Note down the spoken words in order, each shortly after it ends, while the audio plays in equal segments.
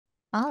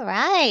All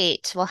right.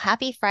 Well,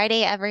 happy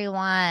Friday,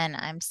 everyone.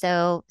 I'm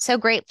so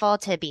grateful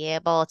to be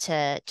able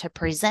to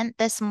present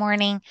this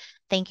morning.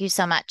 Thank you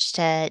so much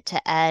to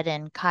Ed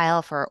and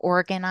Kyle for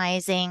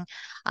organizing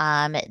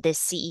this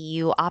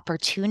CEU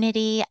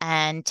opportunity.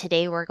 And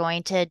today we're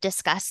going to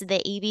discuss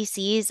the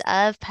ABCs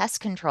of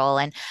pest control.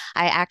 And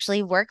I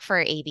actually work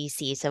for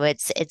ABC, so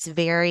it's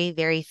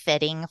very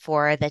fitting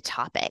for the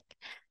topic.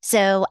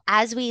 So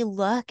as we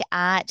look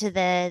at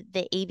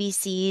the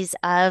ABCs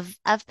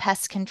of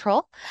pest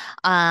control,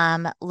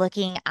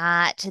 looking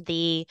at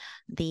the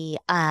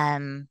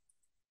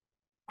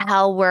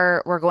how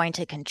we're going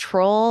to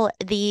control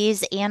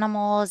these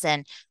animals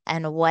and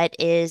what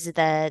is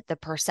the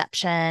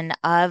perception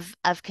of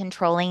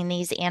controlling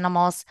these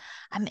animals.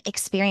 I'm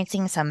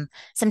experiencing some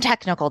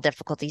technical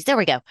difficulties. There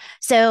we go.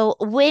 So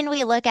when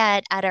we look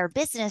at our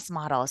business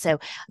model, so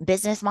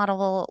business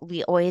model,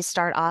 we always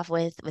start off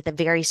with a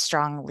very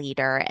strong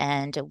leader,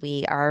 and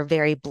we are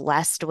very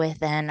blessed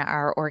within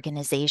our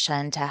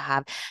organization to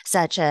have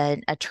such a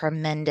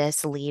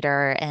tremendous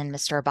leader in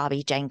Mr.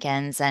 Bobby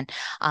Jenkins. And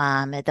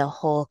the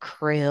whole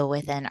crew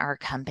within our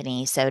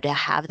company. So to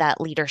have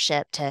that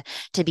leadership to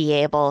be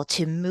able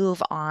to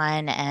move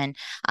on and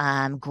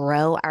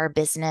grow our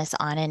business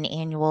on an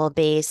annual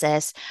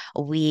basis,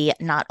 we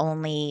not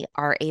only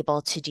are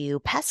able to do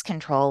pest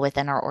control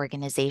within our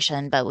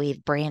organization, but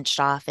we've branched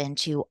off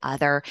into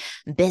other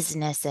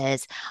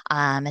businesses,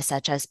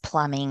 such as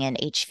plumbing and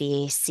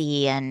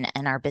HVAC,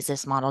 and our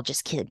business model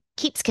just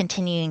keeps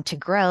continuing to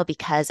grow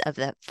because of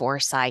the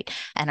foresight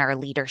and our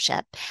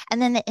leadership. And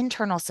then the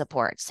internal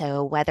support.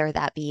 So whether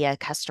that be a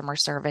customer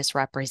service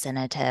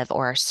representative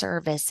or a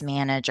service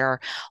manager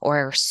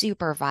or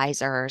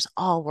supervisors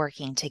all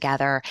working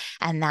together.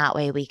 And that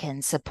way we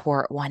can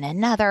support one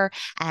another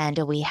and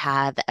we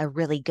have a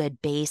really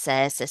good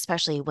basis,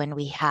 especially when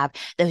we have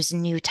those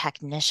new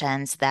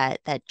technicians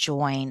that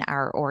join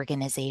our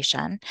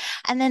organization.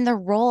 And then the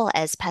role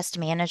as pest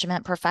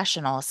management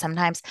professionals.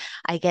 Sometimes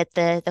I get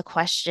the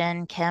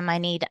question, Kim, I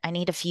need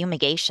a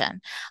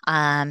fumigation.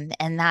 And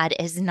that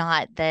is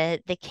not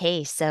the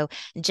case. So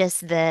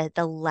just the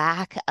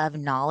lack of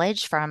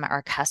knowledge from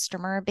our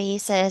customer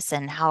basis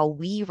and how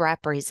we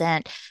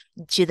represent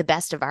to the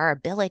best of our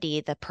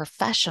ability, the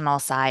professional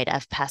side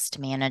of pest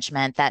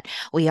management, that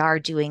we are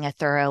doing a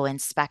thorough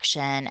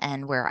inspection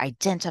and we're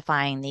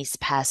identifying these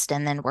pests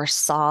and then we're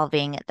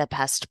solving the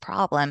pest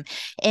problem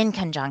in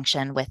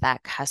conjunction with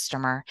that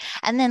customer.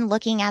 And then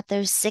looking at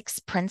those six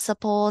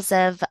principles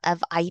of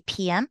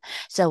IPM.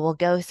 So we'll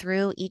go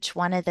through each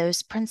one of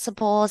those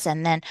principles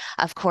and then,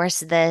 of course,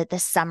 the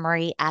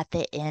summary at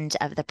the end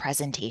of the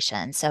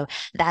presentation. So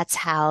that's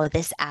how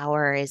this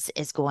hour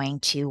is going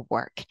to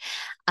work.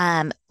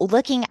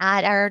 Looking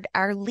at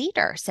our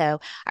leader. So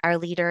our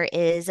leader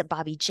is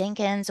Bobby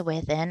Jenkins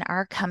within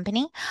our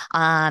company,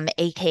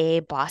 aka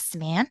Boss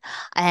Man.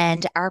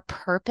 And our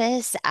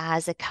purpose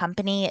as a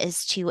company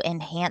is to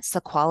enhance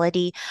the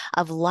quality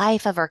of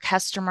life of our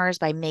customers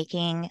by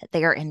making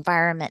their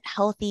environment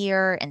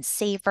healthier and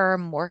safer,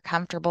 more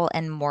comfortable,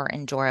 and more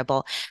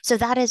enjoyable. So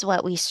that is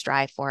what we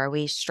strive for.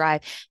 We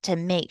strive to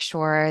make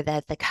sure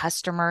that the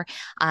customer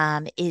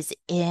is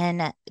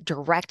in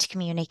direct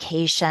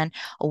communication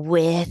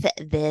with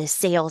the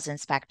sales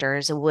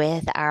inspectors,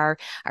 with our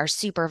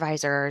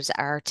supervisors,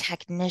 our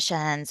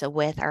technicians,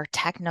 with our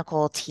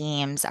technical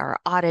teams, our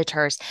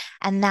auditors,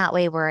 and that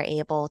way we're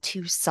able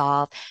to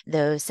solve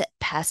those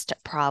pest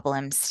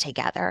problems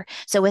together.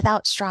 So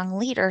without strong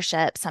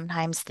leadership,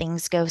 sometimes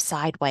things go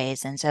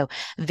sideways. And so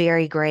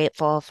very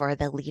grateful for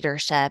the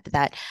leadership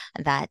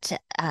that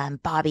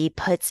Bobby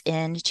puts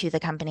into the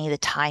company, the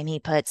time he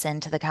puts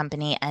into the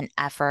company, and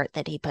effort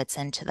that he puts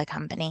into the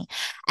company.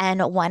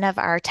 And one of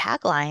our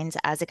taglines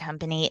as a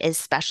company is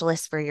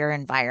specialists for your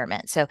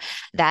environment. So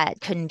that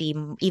couldn't be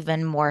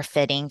even more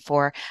fitting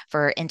for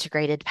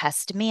integrated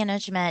pest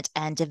management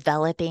and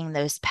developing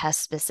those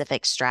pest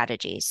specific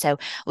strategies. So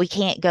we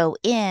can't go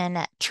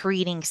in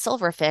treating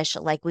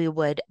silverfish like we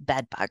would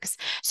bed bugs.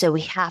 So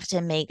we have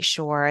to make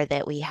sure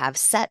that we have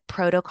set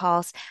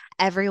protocols.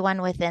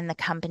 Everyone within the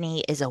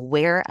company is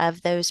aware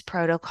of those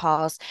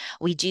protocols.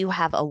 We do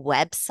have a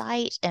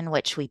website in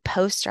which we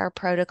post our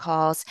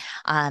protocols.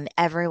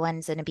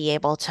 Everyone's going to be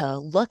able to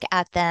look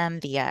at them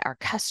via our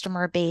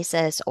customer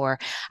basis or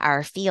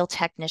our field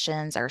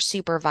technicians, our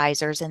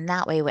supervisors, and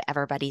that way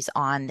everybody's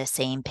on the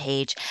same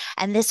page.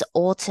 And this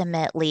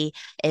ultimately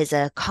is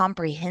a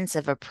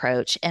comprehensive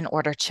approach in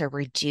order to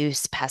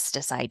reduce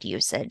pesticide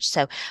usage.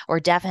 So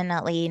we're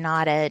definitely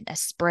not a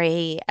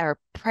spray or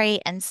pray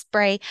and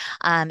spray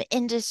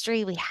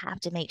industry. We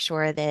have to make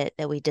sure that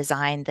we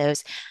design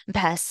those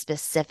pest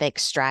specific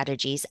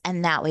strategies,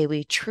 and that way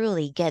we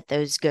truly get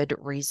those good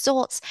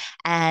results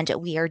and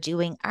we are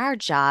doing our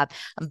job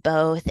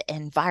both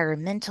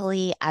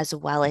environmentally as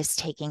well as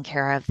taking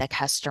care of the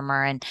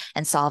customer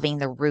and solving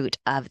the root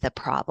of the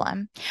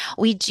problem.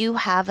 We do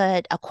have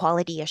a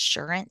quality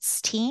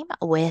assurance team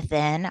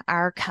within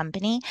our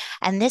company,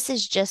 and this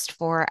is just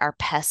for our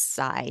pest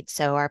side.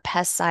 So our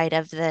pest side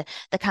of the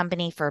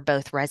company for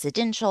both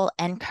residential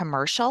and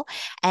commercial confidential,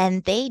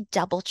 and they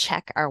double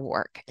check our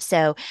work.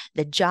 So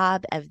the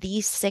job of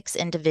these 6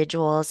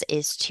 individuals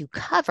is to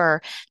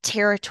cover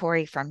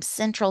territory from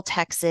Central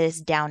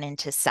Texas down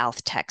into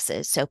South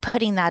Texas. So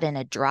putting that in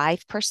a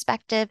drive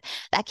perspective,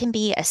 that can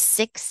be a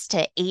 6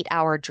 to 8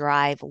 hour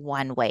drive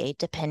one way,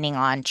 depending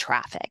on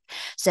traffic.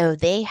 So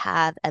they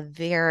have a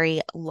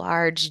very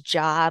large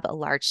job, a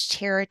large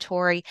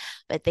territory,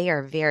 but they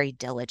are very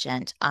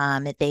diligent.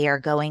 They are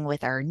going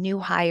with our new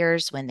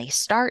hires when they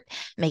start,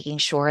 making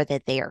sure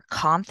that they are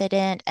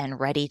confident and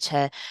ready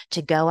to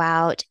go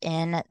out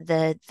in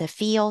the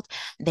field.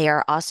 They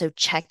are also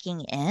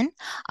checking in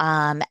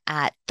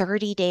at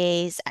 30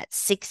 days, at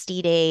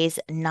 60 days,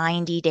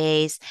 90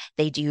 days.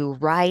 They do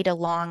ride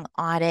along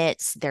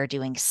audits, they're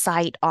doing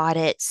site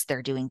audits,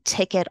 they're doing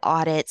ticket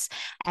audits,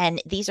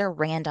 and these are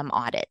random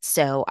audits.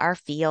 So our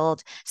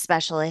field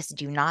specialists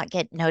do not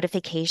get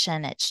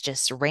notification, it's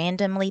just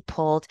randomly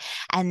pulled.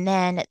 And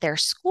then their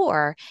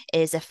score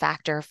is a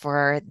factor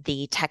for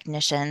the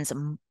technician's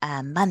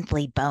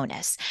monthly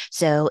bonus.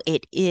 So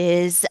it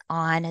is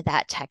on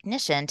that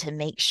technician to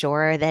make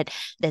sure that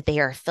they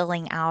are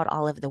filling out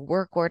all of the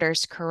work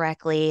orders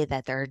correctly,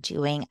 that they're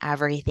doing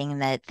everything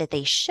that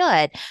they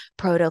should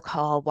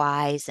protocol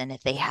wise, and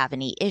if they have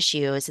any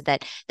issues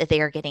that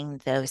they are getting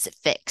those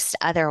fixed.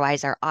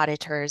 Otherwise, our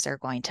auditors are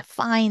going to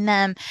fine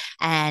them,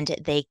 and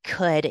they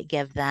could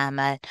give them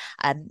a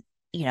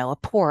a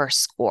poor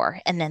score,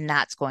 and then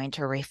that's going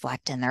to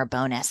reflect in their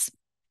bonus.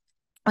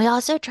 We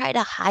also try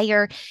to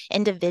hire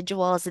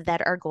individuals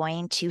that are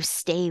going to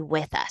stay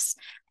with us.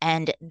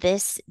 And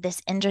this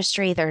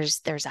industry,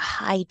 there's a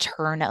high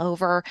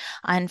turnover.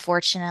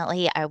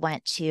 Unfortunately, I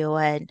went to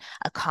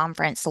a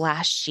conference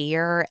last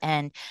year,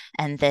 and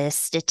the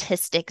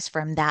statistics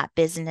from that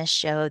business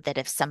showed that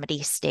if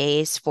somebody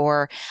stays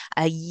for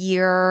a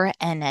year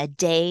and a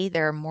day,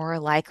 they're more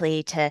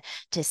likely to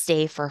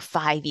stay for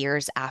 5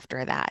 years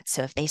after that.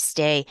 So if they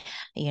stay,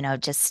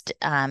 just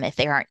if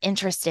they aren't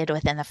interested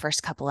within the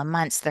first couple of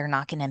months, they're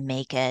not going to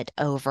make it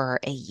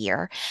over a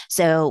year.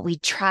 So we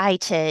try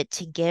to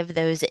give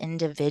those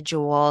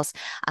individuals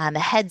a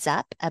heads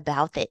up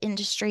about the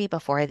industry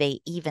before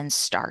they even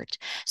start.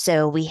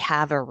 So we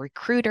have a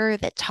recruiter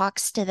that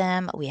talks to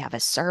them. We have a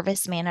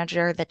service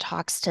manager that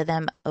talks to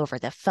them over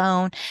the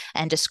phone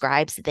and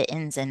describes the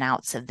ins and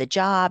outs of the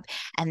job.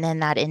 And then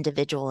that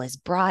individual is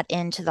brought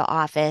into the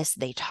office.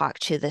 They talk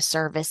to the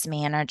service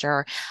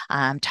manager,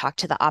 talk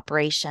to the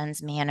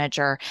operations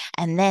manager,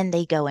 and then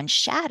they go and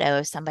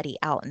shadow somebody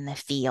out in the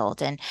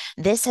field. And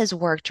this has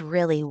worked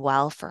really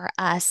well for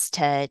us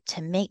to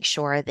make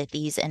sure that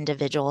these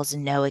individuals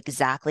know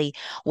exactly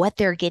what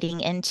they're getting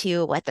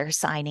into, what they're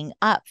signing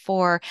up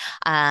for,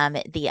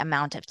 the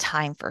amount of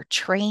time for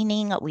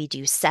training. We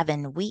do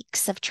 7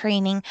 weeks of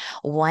training,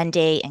 1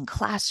 day in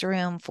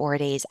classroom, 4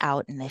 days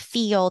out in the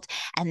field.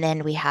 And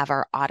then we have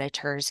our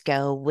auditors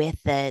go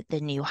with the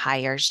new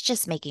hires,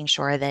 just making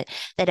sure that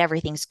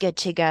everything's good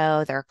to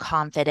go. They're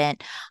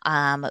confident.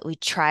 We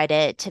try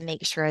to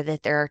make sure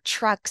that their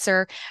trucks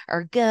are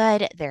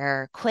good,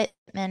 their equipment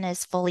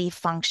is fully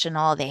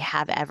functional, they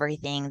have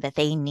everything that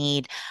they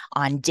need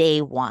on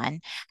day one.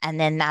 And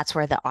then that's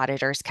where the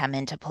auditors come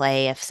into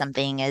play. If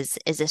something is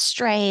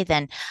astray,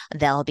 then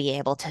they'll be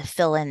able to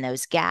fill in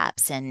those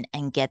gaps and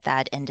get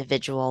that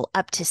individual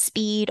up to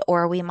speed,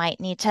 or we might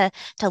need to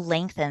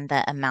lengthen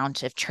the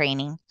amount of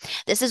training.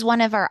 This is one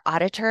of our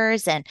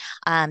auditors, and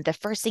the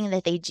first thing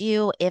that they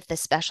do if the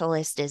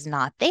specialist is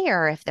not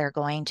there, if they're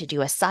going to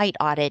do a site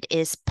audit,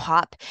 is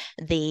pop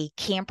the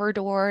camper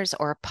doors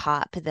or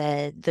pop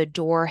the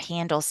door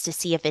handles to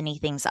see if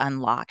anything's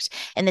unlocked.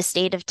 In the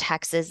state of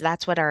Texas,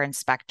 that's what our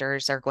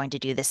inspectors are going to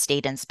do. The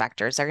state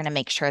inspectors are going to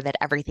make sure that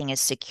everything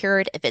is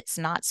secured. If it's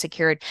not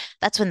secured,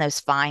 that's when those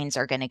fines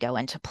are going to go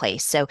into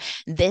place. So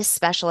this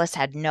specialist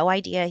had no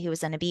idea he was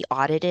going to be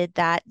audited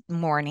that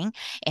morning,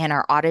 and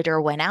our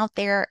auditor went out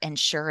there, and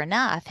sure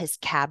enough, his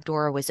cab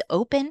door was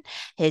open,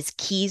 his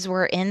keys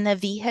were in the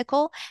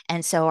vehicle,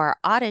 and so our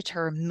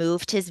auditor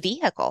moved his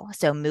vehicle.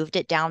 So moved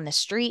it down the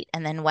street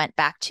and then went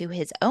back to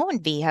his own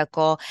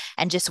vehicle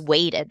and just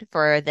waited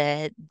for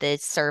the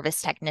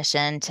service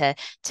technician to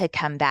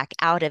come back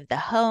out of the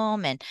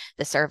home. And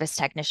the service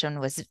technician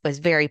was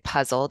very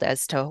puzzled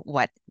as to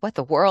what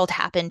the world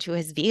happened to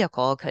his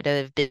vehicle, could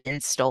have been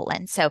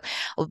stolen. So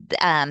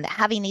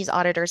having these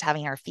auditors,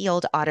 having our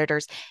field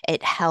auditors,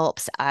 it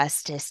helps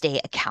us to stay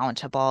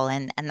accountable,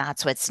 and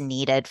that's what's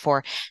needed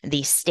for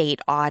the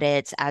state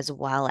audits as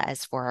well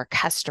as for our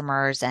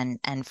customers and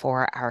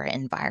for our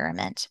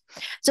environment.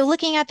 So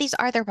looking at these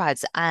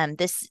arthropods,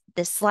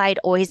 this slide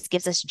always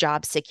gives us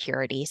job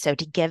security. So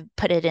to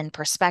put it in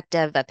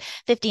perspective, of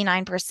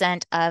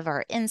 59% of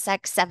our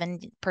insects,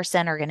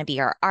 7% are going to be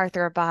our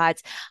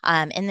arthropods,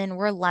 and then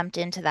we're lumped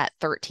into that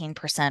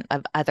 13%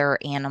 of other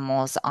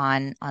animals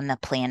on the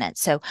planet.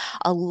 So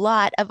a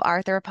lot of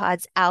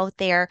arthropods out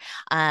there.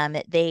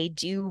 They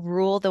do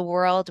rule the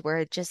world.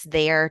 We're just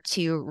there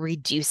to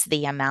reduce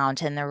the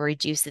amount, and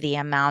reduce the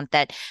amount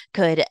that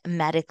could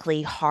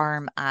medically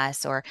harm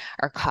us or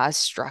cause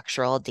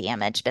structural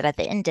damage. But at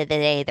the end of the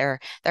day,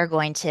 they're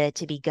going to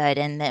be good.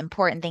 And the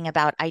important thing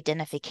about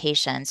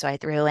identification, so I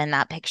threw in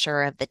that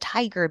picture of the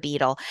tiger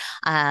beetle,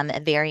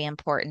 a very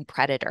important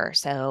predator.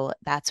 So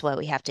that's what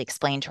we have to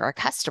explain to our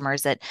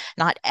customers, that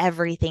not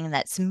everything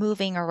that's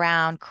moving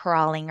around,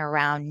 crawling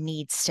around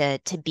needs to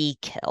be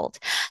killed.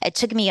 It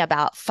took me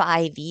about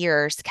 5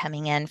 years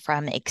coming in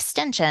from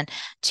extension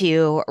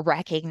to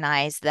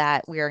recognize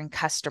that we're in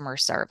customer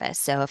service.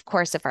 So, of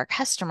course, if our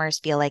customers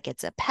feel like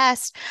it's a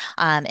pest,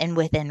 and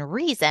within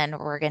reason,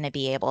 we're going to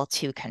be able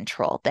to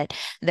control. But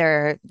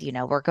we're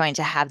going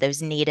to have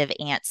those native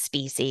ant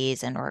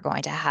species, and we're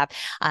going to have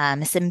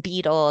some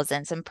beetles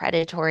and some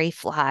predatory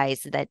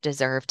flies that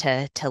deserve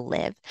to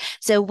live.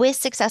 So, with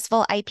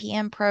successful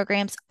IPM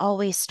programs,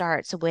 always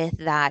starts with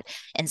that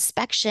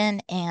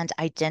inspection and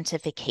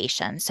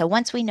identification. So,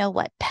 once we know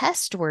what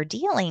pest we're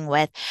dealing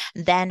with,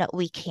 then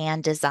we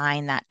can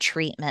design that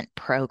treatment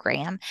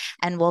program,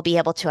 and we'll be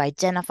able to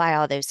identify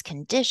all those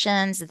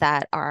conditions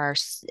that are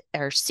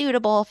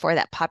suitable for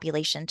that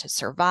population to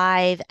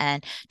survive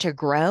and to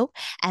grow.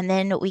 And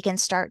then we can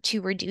start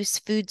to reduce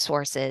food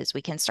sources.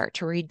 We can start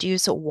to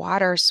reduce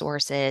water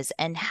sources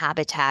and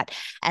habitat.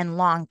 And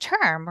long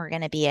term, we're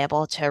going to be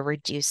able to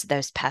reduce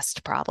those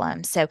pest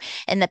problems. So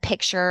in the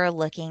picture,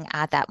 looking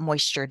at that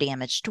moisture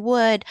damaged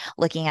wood,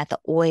 looking at the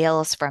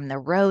oils from the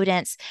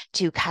rodents,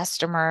 to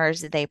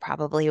customers, they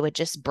probably would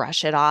just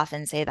brush it off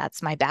and say,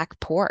 that's my back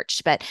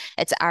porch. But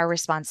it's our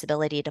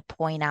responsibility to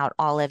point out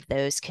all of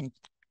those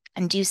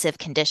conducive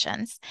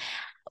conditions.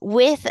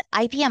 With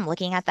IPM,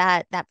 looking at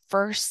that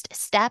first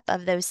step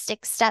of those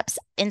 6 steps,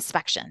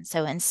 inspection.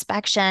 So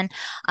inspection,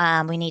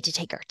 we need to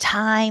take our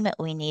time.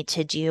 We need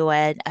to do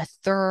a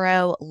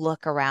thorough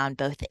look around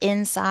both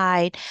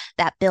inside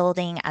that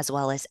building as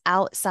well as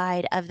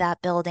outside of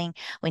that building.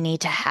 We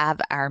need to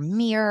have our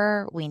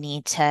mirror. We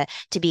need to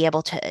be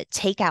able to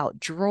take out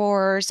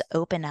drawers,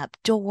 open up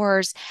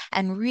doors,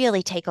 and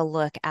really take a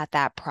look at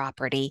that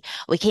property.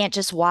 We can't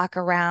just walk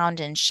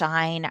around and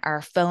shine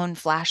our phone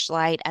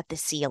flashlight at the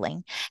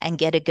ceiling and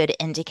get a good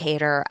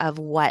indicator of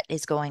what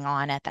is going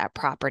on at that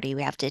property.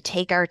 We have to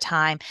take our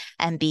time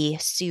and be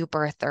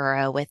super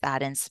thorough with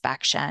that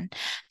inspection.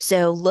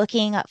 So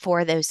looking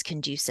for those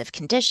conducive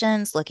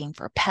conditions, looking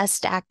for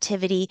pest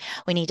activity,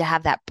 we need to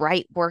have that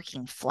bright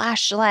working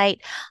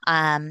flashlight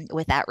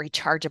with that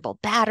rechargeable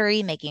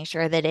battery, making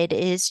sure that it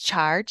is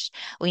charged.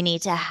 We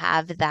need to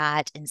have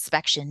that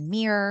inspection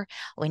mirror.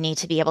 We need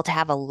to be able to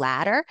have a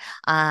ladder,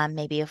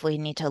 maybe if we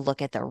need to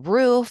look at the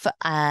roof,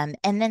 and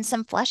then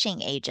some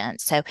flushing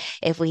agents. So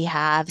if we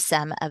have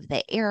some of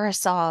the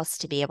aerosols,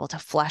 to be able to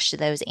flush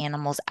those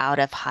animals out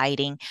of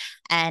hiding.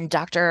 And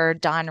Dr.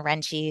 Don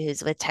Renchi,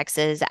 who's with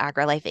Texas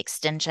AgriLife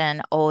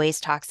Extension, always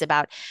talks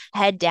about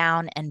head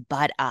down and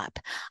butt up.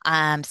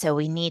 So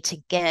we need to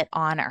get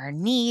on our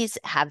knees,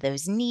 have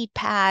those knee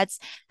pads,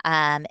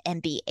 and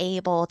be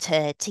able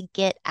to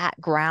get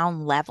at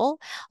ground level,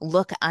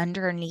 look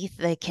underneath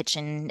the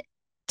kitchen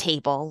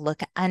table,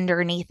 look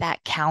underneath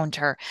that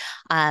counter.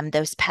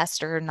 Those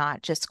pests are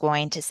not just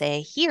going to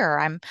say, here,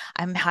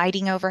 I'm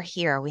hiding over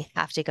here. We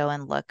have to go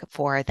and look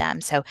for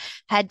them. So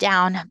head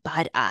down,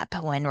 butt up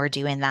when we're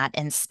doing that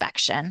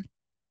inspection.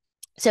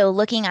 So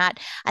looking at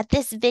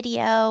this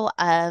video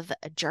of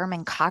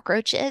German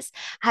cockroaches,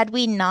 had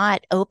we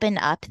not opened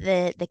up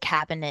the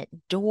cabinet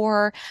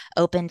door,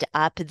 opened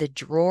up the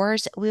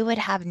drawers, we would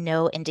have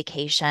no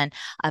indication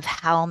of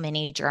how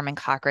many German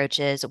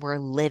cockroaches were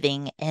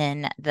living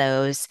in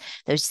those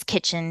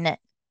kitchen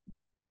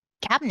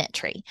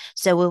cabinetry.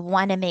 So we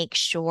want to make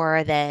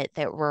sure that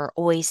we're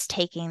always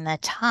taking the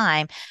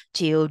time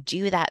to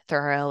do that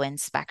thorough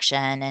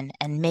inspection,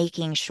 and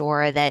making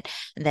sure that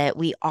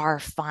we are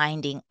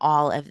finding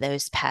all of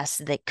those pests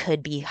that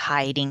could be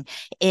hiding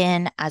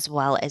in as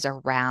well as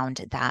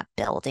around that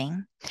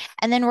building.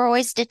 And then we're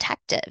always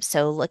detectives.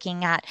 So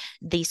looking at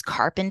these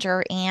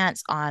carpenter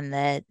ants on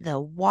the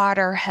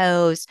water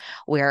hose,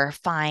 we're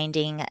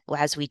finding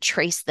as we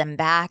trace them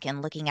back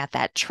and looking at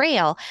that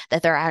trail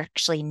that they're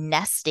actually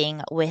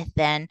nesting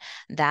within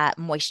that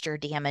moisture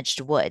damaged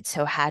wood.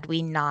 So had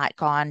we not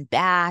gone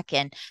back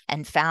and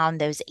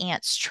found those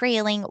ants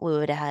trailing, we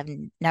would have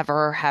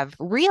never have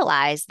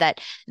realized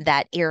that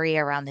that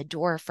area around the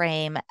door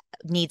frame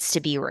needs to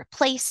be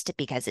replaced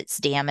because it's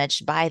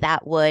damaged by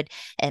that wood.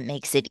 It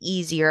makes it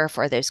easier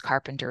for those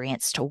carpenter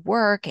ants to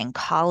work and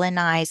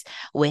colonize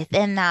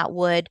within that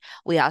wood.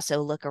 We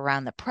also look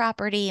around the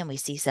property and we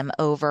see some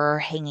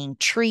overhanging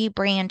tree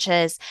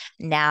branches.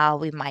 Now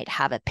we might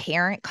have a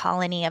parent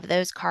colony of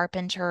those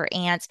carpenter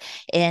ants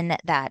in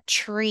that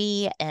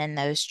tree and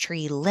those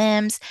tree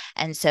limbs.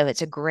 And so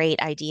it's a great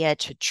idea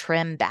to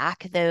trim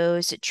back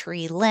those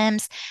tree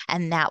limbs.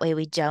 And that way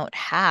we don't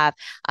have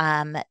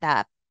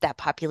that that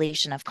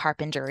population of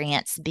carpenter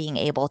ants being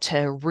able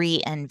to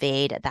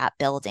re-invade that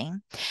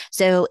building.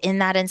 So in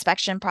that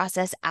inspection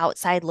process,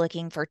 outside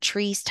looking for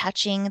trees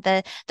touching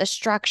the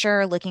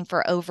structure, looking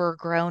for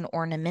overgrown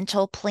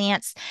ornamental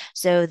plants.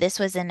 So this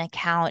was an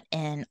account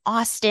in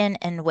Austin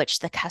in which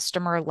the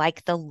customer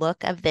liked the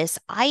look of this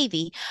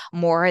ivy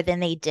more than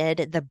they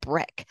did the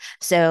brick.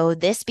 So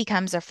this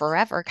becomes a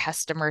forever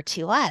customer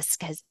to us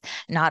because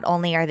not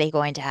only are they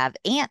going to have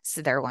ants,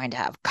 they're going to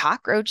have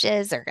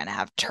cockroaches, they're going to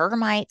have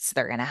termites,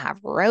 they're going to have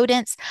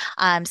rodents.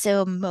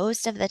 So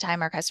most of the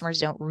time, our customers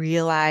don't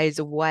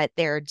realize what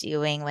they're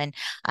doing when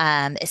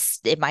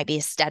it might be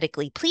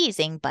aesthetically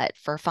pleasing, but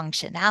for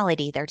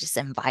functionality, they're just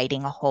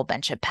inviting a whole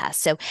bunch of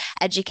pests. So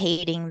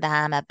educating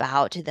them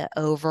about the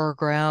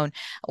overgrown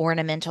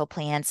ornamental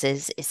plants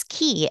is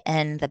key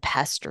in the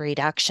pest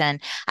reduction,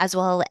 as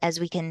well as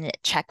we can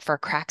check for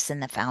cracks in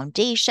the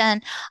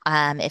foundation.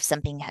 If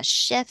something has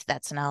shift,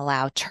 that's going to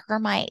allow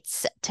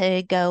termites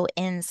to go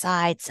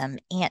inside, some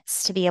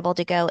ants to be able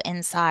to go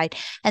inside,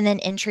 and then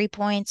entry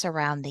points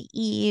around the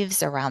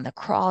eaves, around the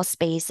crawl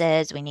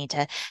spaces. We need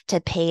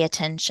to pay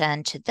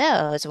attention to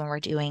those when we're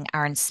doing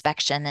our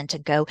inspection and to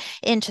go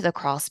into the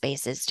crawl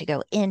spaces, to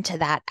go into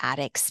that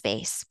attic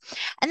space.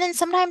 And then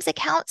sometimes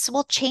accounts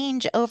will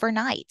change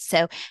overnight.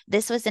 So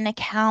this was an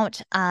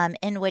account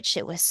in which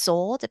it was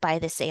sold by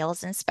the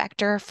sales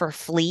inspector for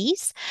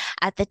fleas.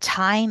 At the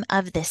time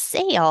of the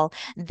sale,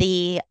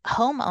 the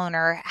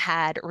homeowner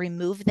had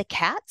removed the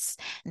cats.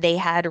 They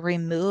had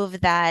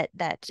removed that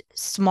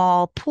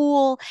small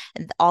pool,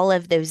 all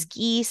of those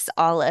geese,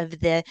 all of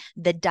the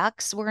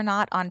ducks were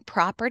not on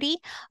property.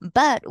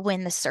 But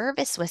when the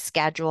service was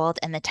scheduled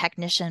and the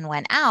technician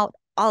went out,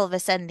 all of a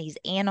sudden these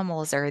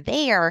animals are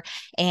there,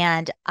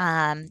 and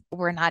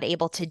we're not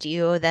able to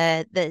do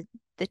the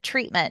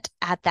treatment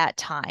at that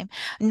time,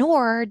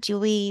 nor do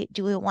we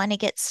want to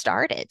get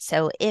started.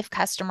 So if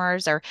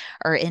customers are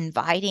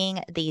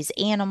inviting these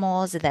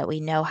animals that we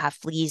know have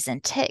fleas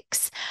and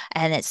ticks,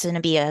 and it's going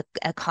to be a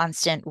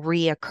constant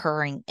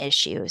reoccurring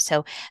issue.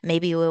 So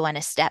maybe we want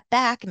to step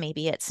back.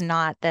 Maybe it's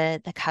not the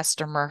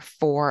customer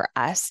for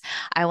us.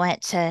 I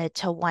went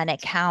to one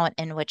account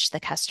in which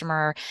the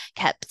customer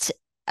kept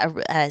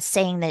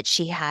saying that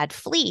she had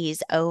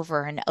fleas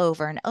over and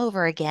over and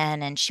over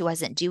again, and she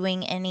wasn't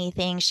doing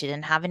anything. She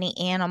didn't have any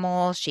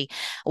animals. She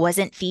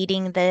wasn't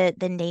feeding the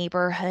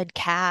neighborhood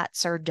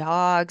cats or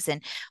dogs,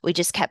 and we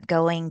just kept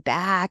going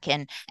back.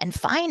 And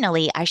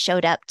finally, I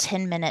showed up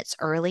 10 minutes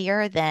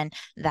earlier than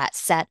that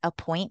set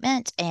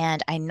appointment,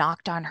 and I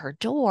knocked on her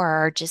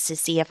door just to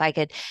see if I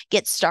could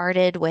get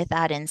started with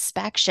that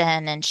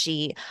inspection. And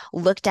she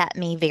looked at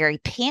me very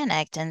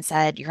panicked and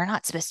said, "You're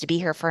not supposed to be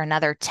here for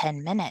another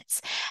 10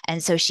 minutes."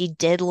 And so she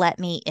did let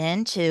me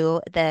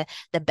into the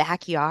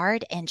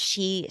backyard, and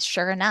she,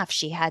 sure enough,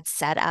 she had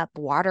set up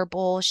water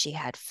bowls, she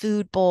had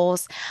food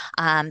bowls.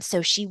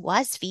 So she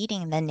was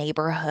feeding the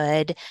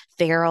neighborhood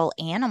feral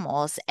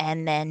animals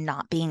and then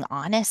not being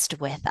honest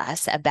with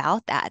us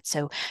about that.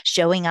 So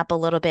showing up a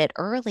little bit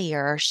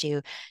earlier,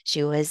 she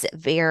was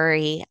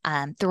very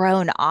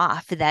thrown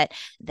off that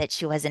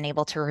she wasn't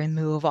able to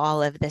remove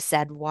all of the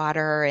said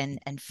water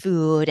and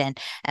food, and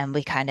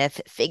we kind of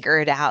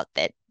figured out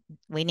that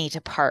we need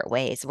to part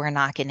ways. We're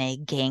not going to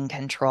gain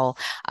control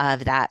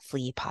of that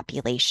flea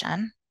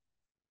population.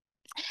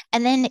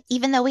 And then,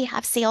 even though we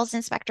have sales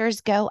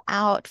inspectors go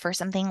out for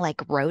something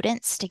like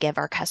rodents to give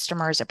our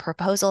customers a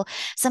proposal,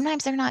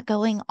 sometimes they're not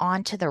going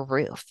onto the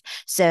roof.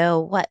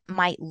 So, what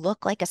might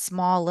look like a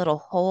small little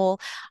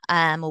hole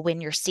when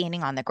you're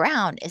standing on the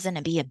ground is going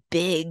to be a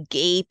big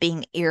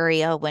gaping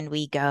area when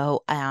we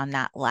go on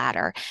that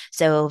ladder.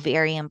 So,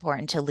 very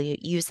important to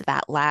use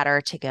that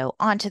ladder to go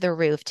onto the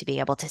roof to be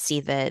able to see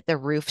the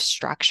roof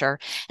structure.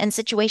 In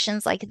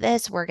situations like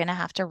this, we're going to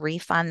have to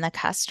refund the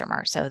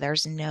customer. So,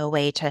 there's no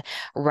way to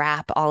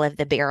wrap all of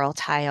the barrel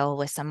tile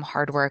with some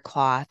hardware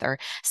cloth or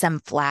some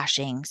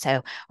flashing.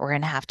 So we're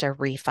going to have to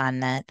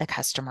refund the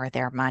customer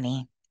their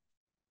money.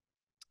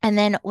 And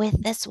then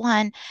with this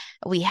one,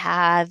 we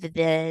have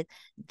the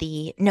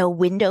no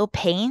window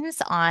panes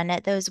on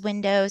those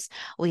windows.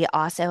 We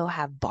also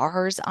have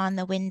bars on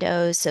the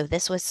windows. So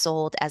this was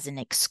sold as an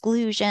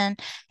exclusion,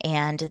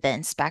 and the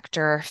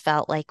inspector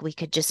felt like we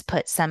could just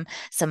put some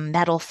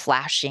metal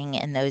flashing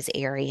in those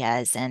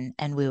areas, and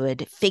we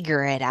would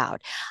figure it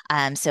out.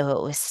 So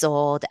it was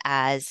sold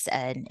as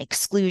an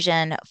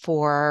exclusion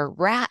for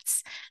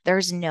rats.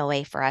 There's no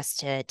way for us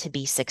to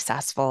be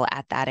successful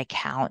at that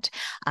account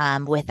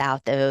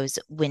without those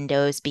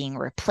windows being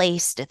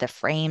replaced, the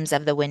frames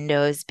of the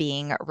windows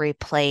being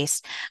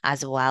replaced,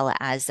 as well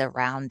as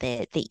around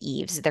the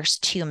eaves. There's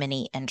too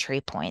many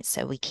entry points,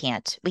 so we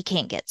can't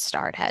get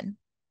started.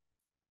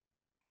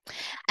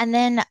 And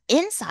then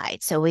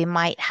inside, so we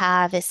might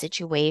have a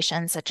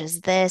situation such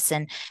as this,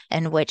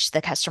 in which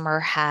the customer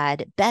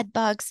had bed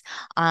bugs,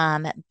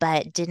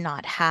 but did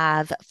not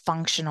have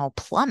functional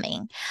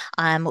plumbing.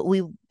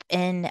 We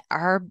in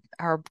our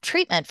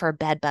treatment for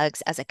bed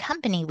bugs as a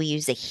company, we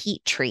use a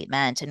heat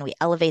treatment, and we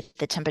elevate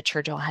the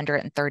temperature to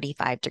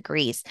 135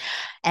 degrees,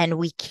 and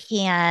we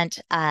can't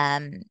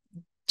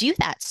do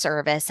that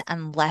service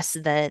unless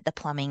the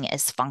plumbing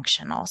is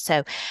functional.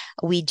 So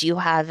we do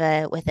have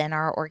within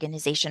our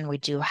organization, we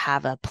do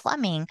have a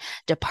plumbing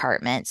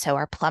department. So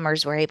our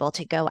plumbers were able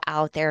to go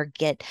out there,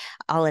 get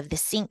all of the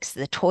sinks,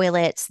 the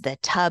toilets, the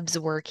tubs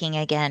working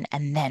again,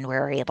 and then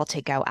we're able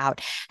to go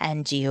out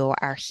and do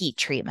our heat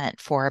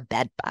treatment for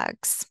bed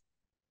bugs.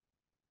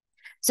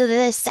 So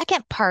the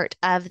second part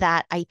of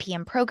that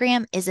IPM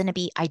program is going to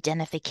be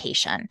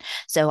identification.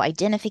 So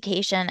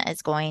identification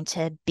is going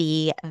to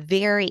be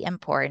very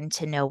important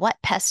to know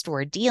what pest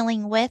we're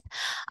dealing with.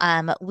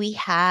 We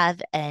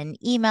have an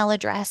email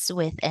address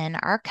within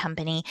our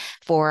company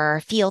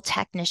for field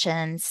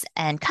technicians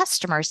and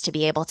customers to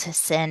be able to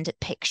send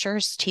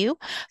pictures to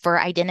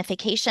for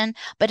identification.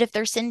 But if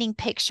they're sending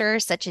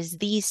pictures such as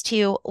these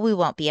two, we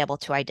won't be able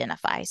to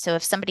identify. So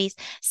if somebody's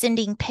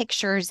sending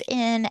pictures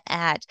in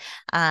at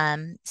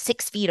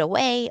 6 feet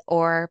away,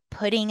 or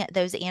putting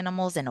those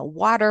animals in a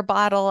water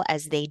bottle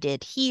as they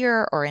did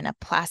here, or in a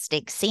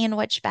plastic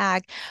sandwich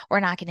bag,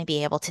 we're not going to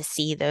be able to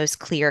see those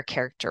clear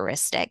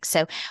characteristics.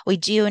 So we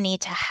do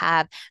need to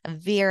have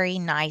very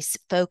nice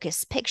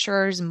focus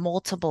pictures,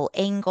 multiple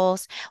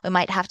angles. We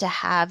might have to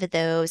have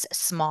those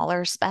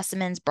smaller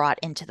specimens brought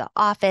into the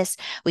office.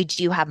 We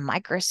do have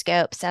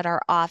microscopes at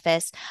our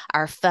office.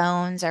 Our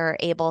phones are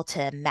able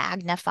to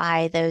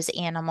magnify those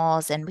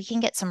animals, and we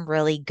can get some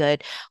really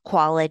good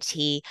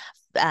quality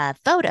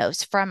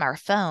photos from our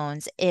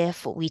phones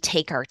if we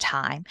take our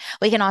time.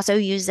 We can also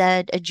use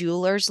a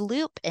jeweler's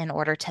loupe in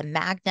order to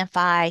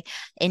magnify.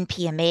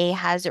 NPMA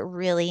has a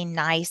really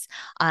nice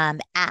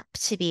app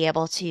to be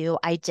able to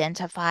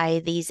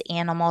identify these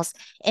animals.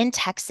 In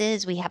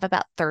Texas, we have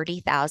about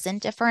 30,000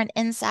 different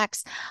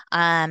insects.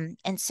 And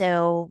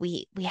so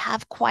we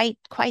have quite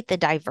the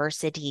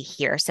diversity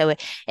here. So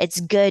it's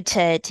good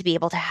to be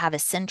able to have a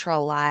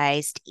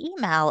centralized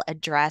email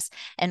address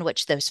in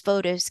which those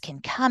photos can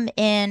come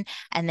in,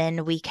 and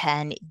then we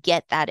can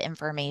get that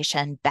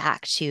information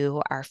back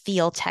to our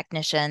field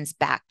technicians,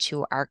 back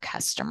to our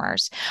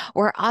customers.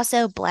 We're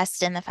also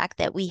blessed in the fact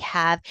that we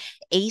have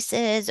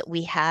ACEs,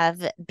 we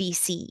have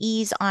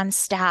BCEs on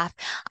staff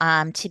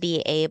to be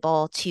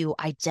able to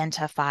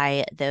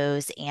identify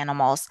those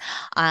animals.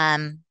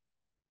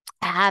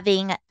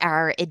 Having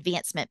our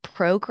advancement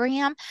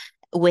program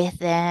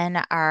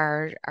within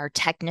our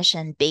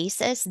technician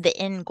basis, the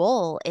end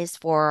goal is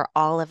for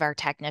all of our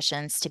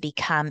technicians to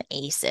become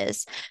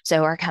ACEs.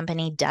 So our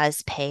company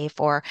does pay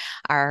for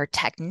our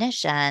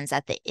technicians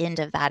at the end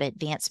of that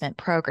advancement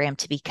program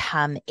to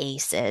become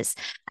ACEs.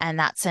 And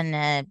that's going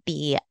to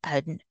be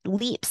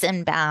leaps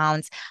and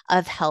bounds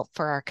of help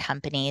for our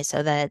company.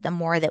 So the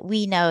more that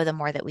we know, the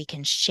more that we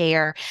can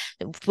share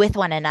with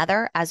one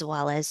another as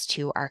well as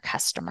to our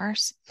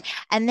customers.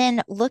 And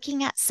then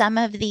looking at some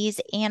of these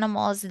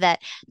animals that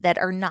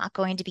are not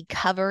going to be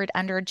covered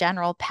under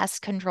general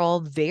pest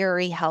control,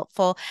 very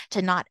helpful to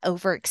not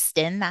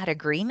overextend that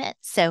agreement.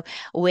 So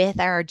with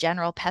our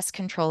general pest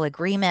control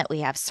agreement, we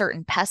have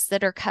certain pests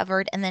that are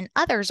covered, and then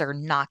others are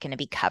not going to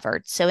be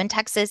covered. So in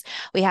Texas,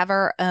 we have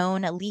our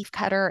own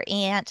leafcutter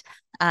ant,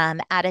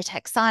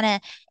 Adotexana,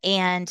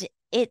 and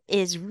it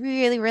is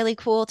really, really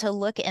cool to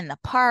look in the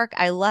park.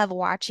 I love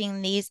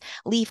watching these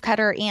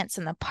leafcutter ants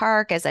in the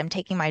park as I'm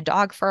taking my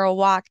dog for a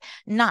walk.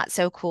 Not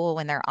so cool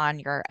when they're on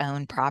your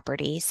own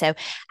property. So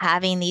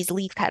having these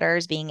leaf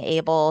cutters, being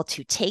able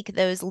to take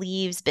those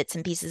leaves, bits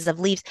and pieces of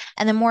leaves,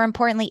 and then more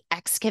importantly,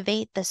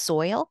 excavate the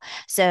soil.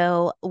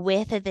 So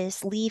with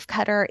this leaf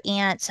cutter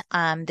ant,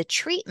 the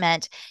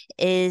treatment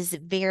is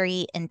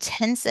very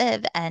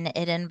intensive, and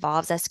it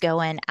involves us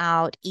going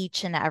out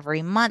each and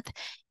every month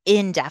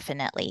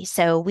indefinitely.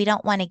 So we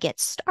don't want to get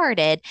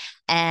started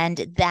and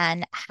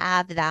then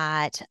have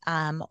that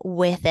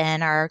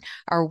within our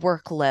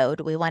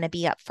workload. We want to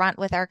be upfront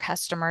with our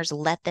customers,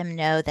 let them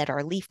know that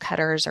our leaf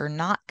cutters are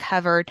not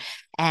covered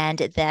and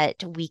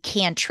that we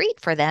can treat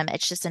for them.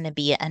 It's just going to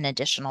be an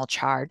additional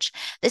charge.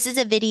 This is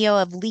a video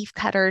of leaf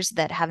cutters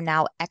that have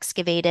now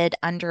excavated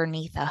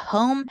underneath a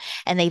home,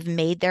 and they've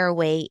made their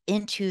way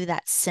into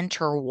that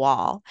center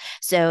wall.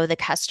 So the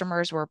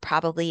customers were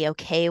probably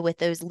okay with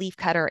those leaf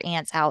cutter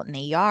ants out in the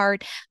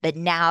yard, but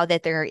now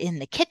that they're in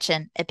the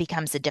kitchen, it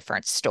becomes a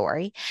different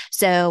story.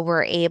 So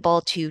we're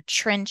able to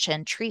trench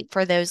and treat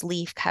for those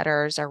leaf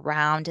cutters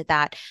around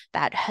that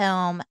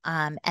home,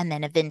 and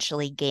then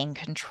eventually gain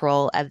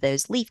control of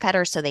those leaf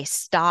cutters so they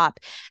stop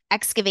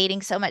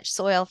excavating so much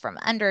soil from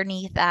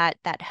underneath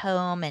that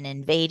home and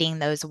invading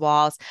those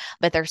walls,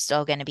 but they're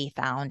still going to be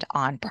found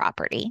on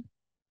property.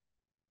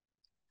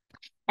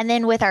 And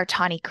then with our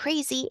tawny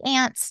crazy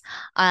ants,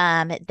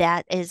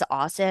 that is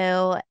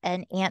also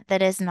an ant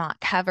that is not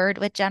covered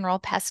with general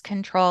pest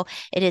control.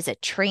 It is a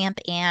tramp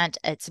ant.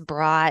 It's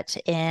brought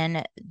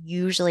in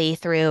usually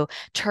through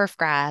turf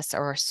grass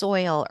or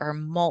soil or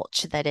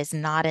mulch that is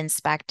not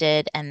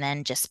inspected and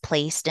then just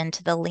placed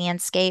into the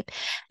landscape.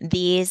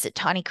 These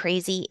tawny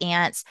crazy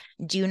ants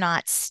do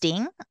not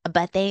sting,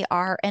 but they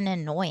are an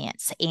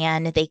annoyance,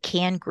 and they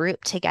can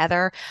group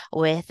together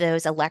with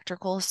those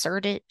electrical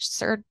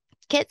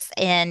advocates,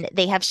 and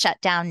they have shut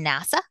down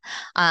NASA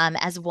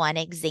as one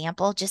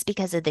example just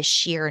because of the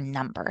sheer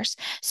numbers.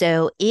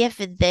 So if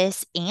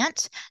this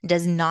ant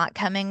does not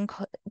come in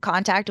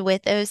contact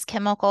with those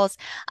chemicals,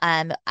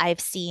 I've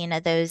seen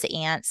those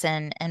ants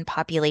and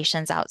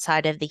populations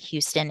outside of the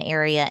Houston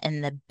area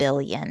in the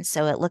billions.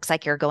 So it looks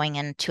like you're going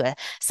into a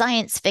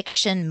science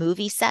fiction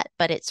movie set,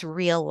 but it's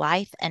real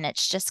life and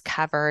it's just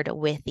covered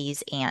with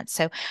these ants.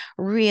 So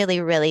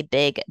really, really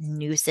big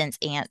nuisance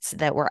ants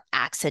that were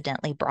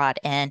accidentally brought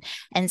in.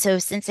 And so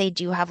since they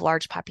do have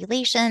large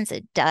populations,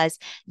 it does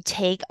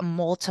take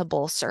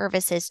multiple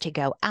services to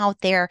go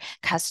out there,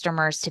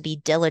 customers to be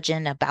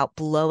diligent about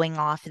blowing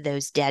off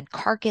those dead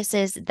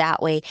carcasses.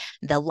 That way,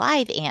 the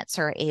live ants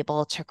are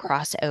able to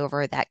cross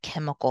over that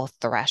chemical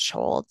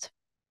threshold.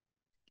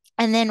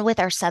 And then with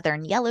our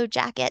southern yellow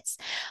jackets,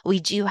 we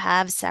do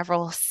have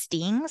several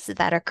stings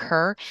that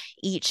occur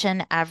each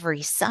and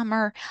every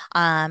summer.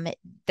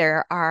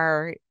 There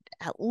are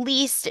at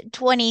least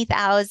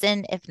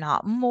 20,000, if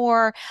not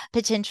more,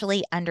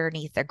 potentially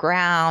underneath the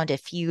ground, a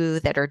few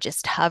that are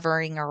just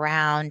hovering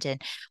around.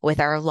 And with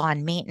our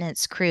lawn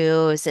maintenance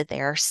crews, that they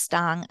are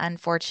stung,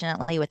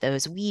 unfortunately, with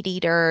those weed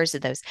eaters,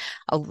 those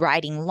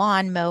riding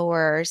lawn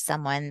mowers,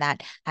 someone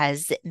that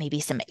has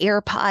maybe some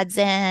AirPods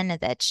in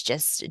that's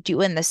just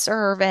doing the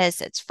service.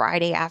 It's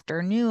Friday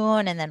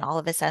afternoon, and then all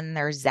of a sudden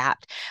they're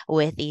zapped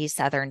with these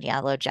southern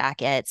yellow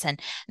jackets.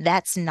 And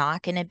that's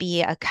not going to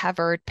be a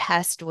covered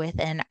pest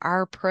within our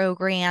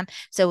program.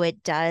 So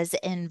it does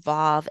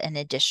involve an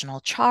additional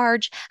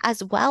charge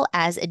as well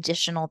as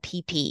additional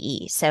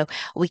PPE. So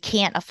we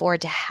can't afford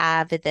to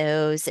have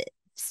those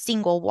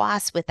single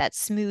wasp with that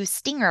smooth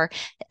stinger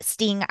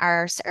sting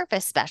our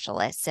service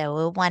specialists. So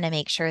we want to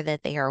make sure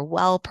that they are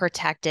well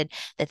protected,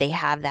 that they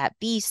have that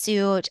bee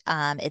suit,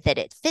 that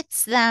it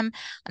fits them,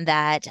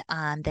 that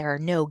there are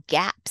no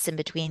gaps in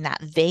between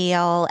that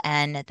veil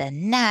and the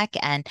neck,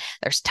 and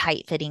there's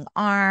tight fitting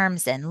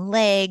arms and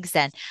legs,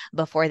 and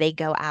before they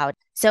go out.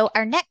 So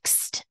our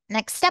next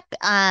step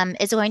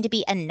is going to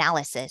be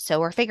analysis. So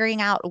we're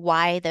figuring out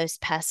why those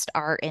pests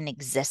are in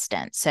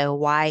existence. So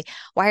why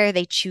are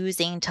they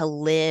choosing to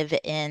live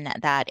in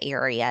that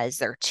area? Is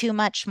there too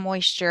much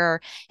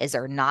moisture? Is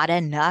there not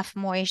enough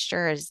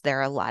moisture? Is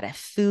there a lot of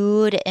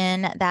food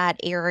in that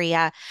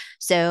area?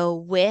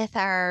 So with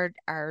our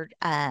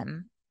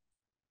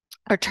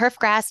or turf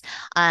grass,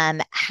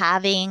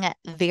 having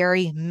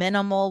very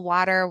minimal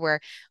water.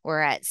 We're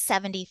at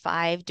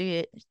 75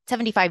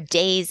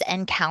 days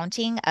and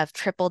counting of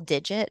triple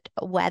digit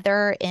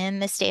weather in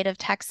the state of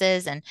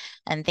Texas,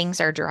 and things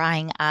are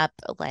drying up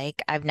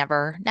like I've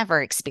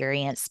never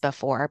experienced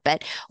before.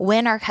 But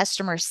when our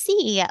customers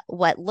see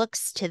what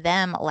looks to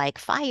them like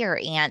fire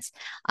ants,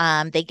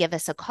 they give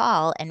us a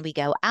call and we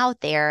go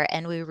out there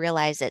and we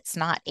realize it's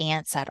not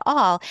ants at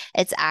all.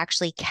 It's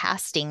actually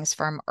castings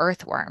from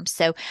earthworms.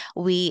 So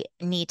we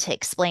need to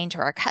explain to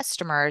our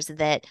customers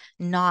that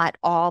not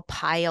all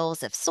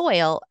piles of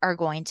soil are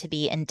going to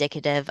be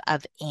indicative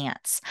of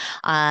ants.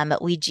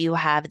 We do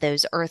have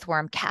those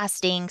earthworm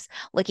castings.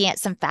 Looking at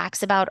some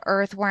facts about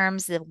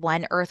earthworms, the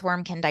one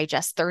earthworm can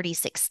digest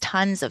 36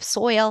 tons of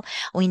soil.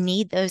 We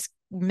need those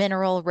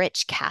mineral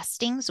rich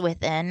castings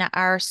within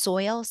our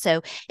soil.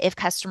 So if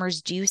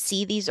customers do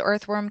see these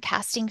earthworm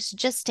castings,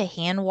 just to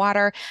hand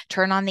water,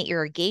 turn on the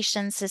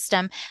irrigation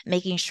system,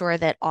 making sure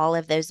that all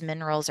of those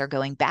minerals are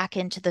going back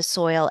into the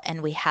soil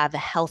and we have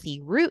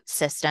healthy root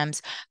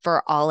systems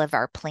for all of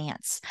our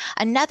plants.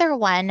 Another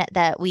one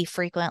that we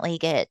frequently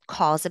get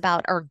calls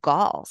about are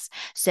galls.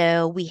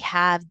 So we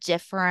have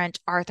different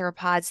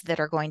arthropods that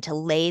are going to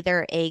lay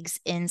their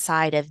eggs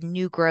inside of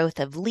new growth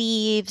of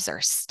leaves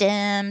or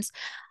stems.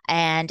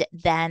 And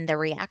then the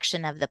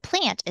reaction of the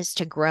plant is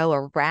to grow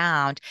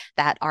around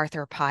that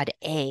arthropod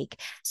egg.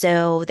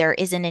 So there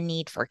isn't a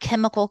need for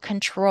chemical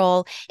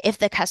control. If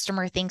the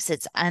customer thinks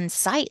it's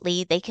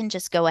unsightly, they can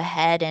just go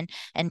ahead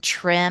and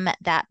trim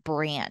that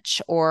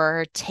branch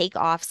or take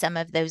off some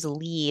of those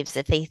leaves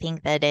if they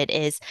think that it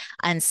is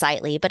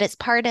unsightly. But it's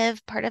part of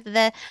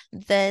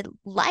the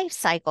life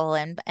cycle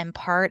and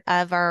part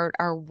of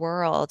our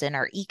world and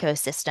our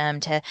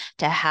ecosystem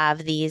to have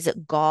these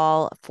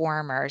gall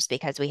formers,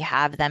 because we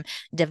have them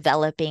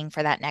developing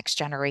for that next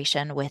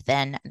generation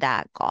within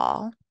that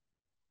gall.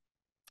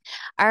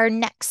 Our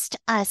next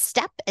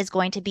step is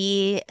going to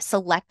be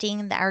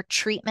selecting our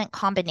treatment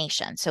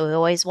combination. So we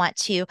always want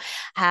to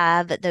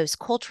have those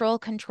cultural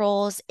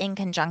controls in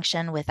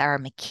conjunction with our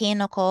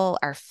mechanical,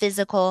 our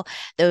physical,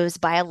 those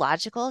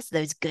biologicals,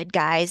 those good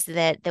guys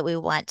that we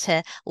want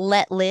to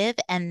let live,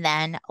 and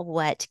then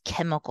what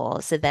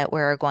chemicals that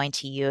we're going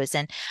to use.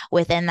 And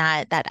within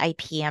that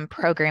IPM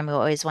program, we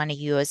always want to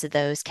use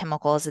those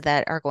chemicals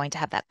that are going to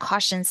have that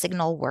caution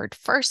signal word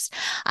first,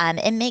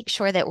 and make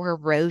sure that we're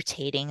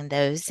rotating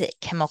those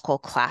chemical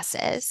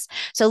classes.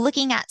 So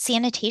looking at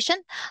sanitation,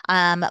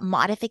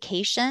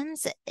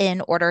 modifications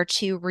in order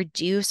to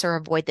reduce or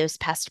avoid those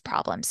pest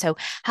problems. So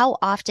how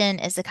often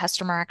is the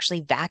customer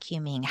actually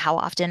vacuuming? How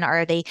often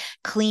are they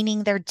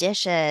cleaning their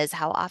dishes?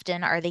 How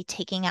often are they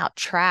taking out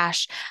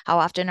trash? How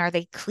often are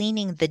they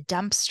cleaning the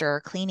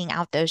dumpster, cleaning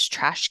out those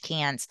trash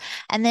cans?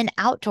 And then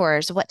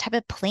outdoors, what type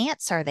of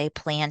plants are they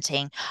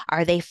planting?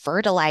 Are they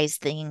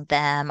fertilizing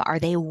them? Are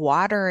they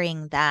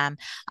watering them?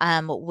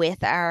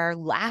 With our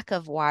lack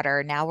of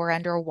water, now we're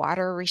under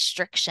water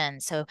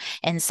restrictions. So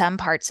in some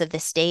parts of the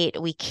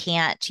state, we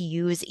can't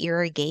use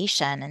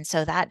irrigation. And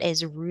so that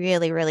is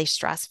really, really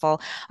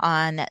stressful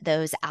on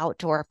those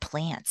outdoor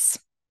plants.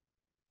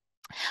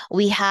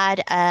 We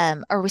had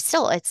or we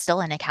still it's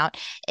still an account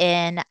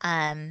in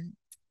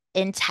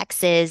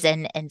Texas,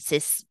 and it's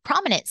this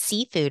prominent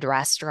seafood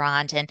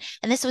restaurant, and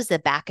this was the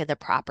back of the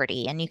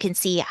property, and you can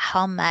see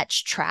how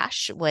much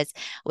trash was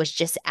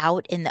just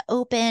out in the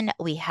open.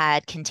 We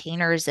had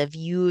containers of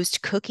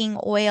used cooking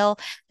oil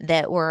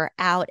that were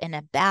out and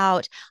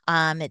about.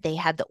 They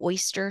had the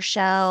oyster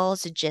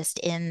shells just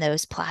in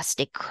those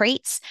plastic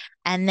crates.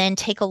 And then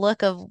take a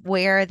look of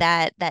where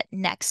that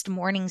next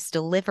morning's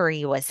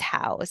delivery was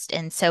housed.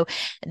 And so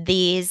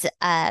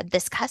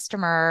this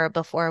customer,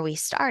 before we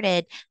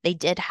started, they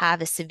did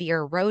have a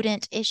severe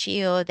rodent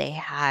issue. They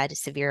had a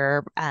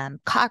severe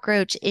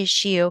cockroach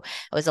issue.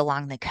 It was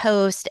along the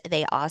coast.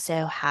 They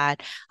also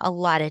had a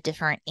lot of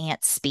different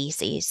ant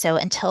species. So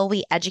until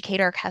we educate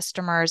our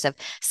customers of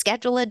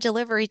schedule a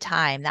delivery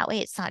time, that way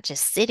it's not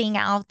just sitting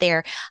out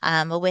there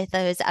with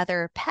those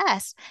other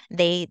pests,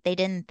 they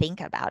didn't think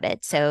about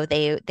it. So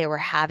they were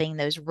having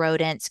those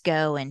rodents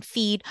go and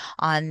feed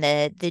on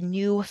the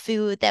new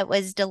food that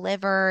was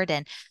delivered,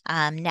 and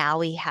now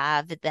we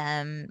have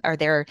them, or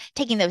they're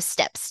taking those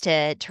steps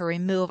to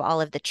remove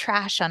all of the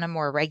trash on a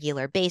more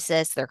regular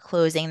basis. They're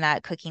closing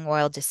that cooking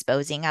oil,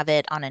 disposing of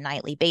it on a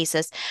nightly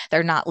basis.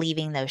 They're not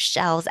leaving those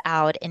shells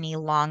out any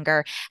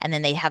longer, and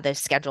then they have those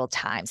scheduled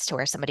times to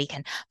where somebody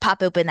can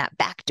pop open that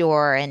back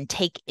door and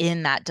take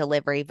in that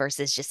delivery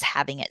versus just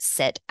having it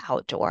sit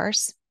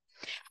outdoors.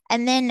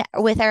 And then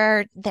with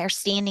their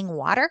standing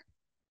water,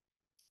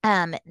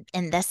 um,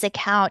 in this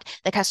account,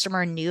 the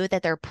customer knew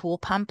that their pool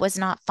pump was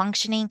not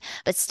functioning,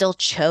 but still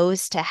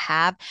chose to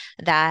have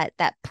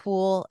that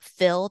pool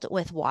filled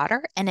with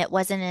water. And it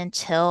wasn't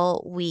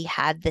until we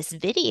had this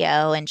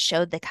video and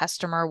showed the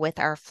customer with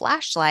our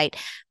flashlight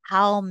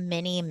how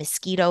many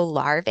mosquito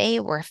larvae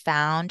were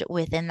found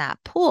within that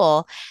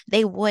pool,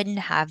 they wouldn't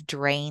have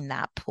drained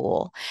that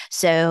pool.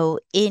 So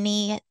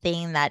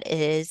anything that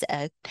is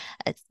a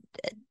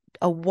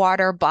a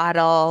water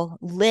bottle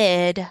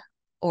lid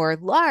or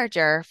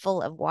larger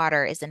full of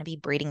water is going to be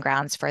breeding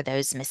grounds for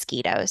those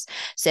mosquitoes.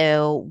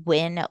 So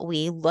when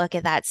we look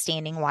at that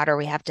standing water,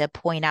 we have to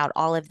point out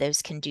all of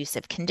those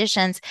conducive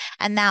conditions.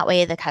 And that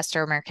way the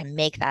customer can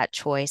make that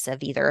choice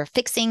of either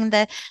fixing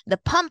the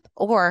pump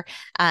or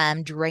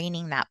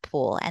draining that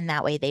pool. And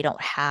that way they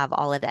don't have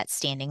all of that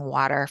standing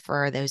water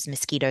for those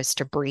mosquitoes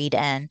to breed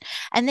in.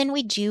 And then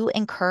we do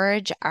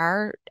encourage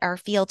our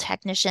field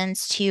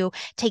technicians to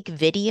take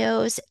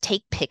videos,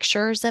 take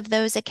pictures of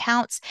those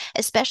accounts,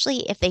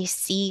 especially if they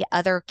see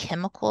other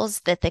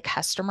chemicals that the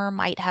customer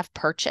might have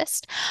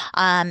purchased.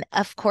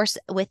 Of course,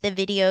 with the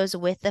videos,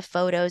 with the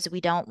photos, we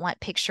don't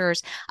want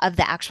pictures of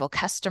the actual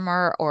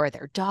customer or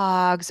their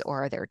dogs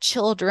or their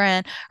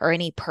children or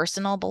any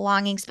personal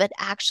belongings, but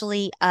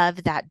actually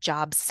of that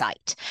job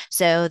site.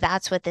 So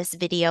that's what this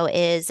video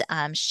is,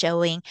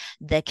 showing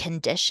the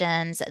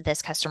conditions.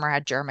 This customer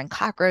had German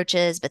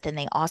cockroaches, but then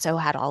they also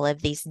had all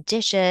of these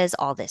dishes,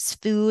 all this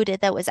food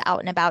that was out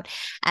and about,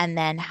 and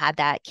then had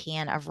that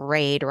can of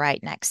Raid right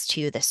next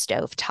to the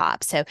stove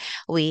top. So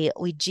we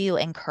do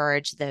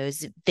encourage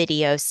those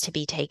videos to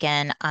be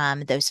taken,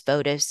 those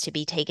photos to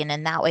be taken,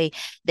 and that way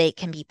they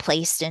can be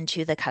placed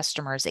into the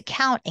customer's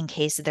account in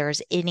case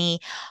there's any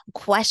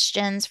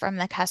questions from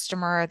the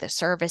customer, the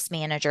service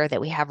manager,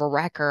 that we have a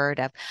record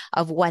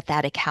of what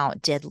that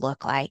account did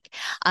look like.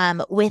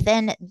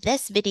 Within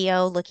this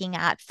video, looking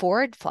at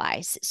forward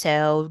flies,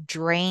 so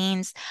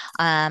drains,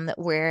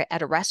 we're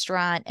at a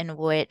restaurant in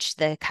which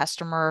the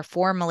customer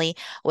formerly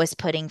was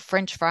putting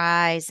French fries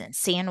and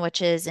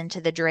sandwiches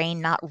into the drain,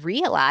 not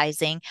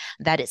realizing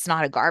that it's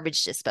not a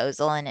garbage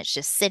disposal and it's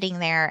just sitting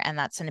there, and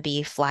that's going to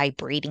be fly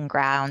breeding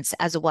grounds,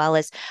 as well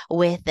as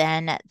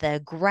within the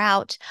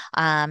grout,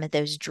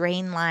 those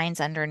drain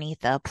lines underneath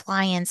the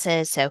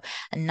appliances. So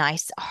a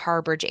nice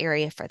harborage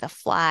area for the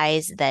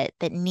flies that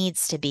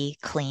needs to be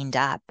cleaned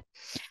up.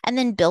 And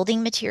then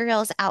building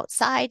materials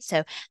outside.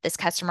 So this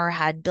customer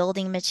had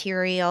building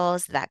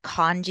materials, that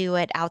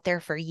conduit out there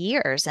for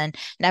years and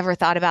never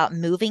thought about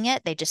moving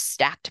it. They just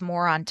stacked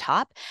more on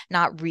top,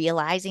 not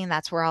realizing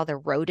that's where all the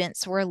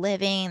rodents were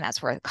living.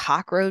 That's where the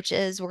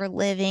cockroaches were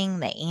living,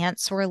 the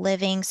ants were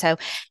living. So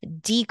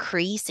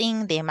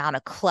decreasing the amount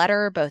of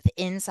clutter, both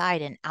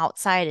inside and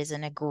outside, is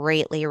going to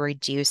greatly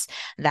reduce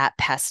that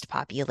pest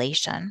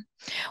population.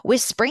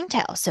 with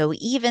springtail. So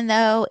even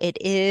though it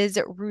is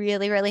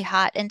really, really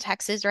hot in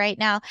Texas right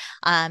now,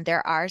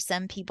 there are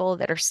some people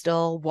that are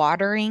still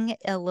watering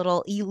a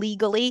little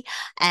illegally.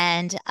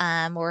 And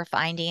we're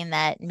finding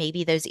that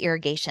maybe those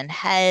irrigation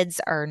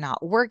heads are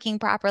not working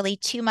properly,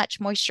 too much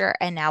moisture,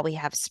 and now we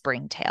have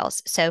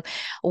springtails. So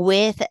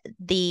with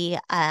the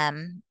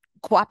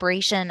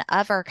cooperation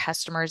of our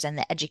customers and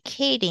the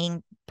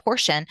educating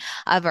portion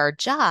of our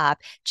job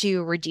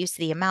to reduce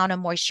the amount of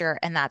moisture,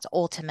 and that's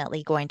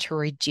ultimately going to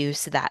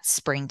reduce that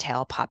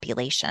springtail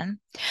population.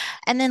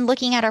 And then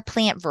looking at our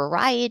plant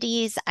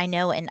varieties, I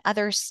know in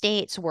other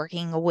states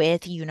working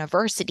with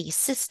university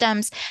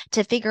systems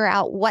to figure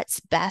out what's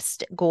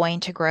best going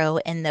to grow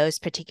in those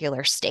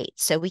particular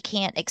states. So we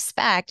can't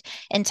expect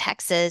in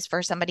Texas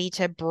for somebody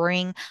to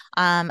bring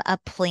a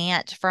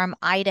plant from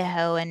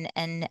Idaho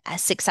and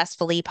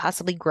successfully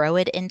possibly grow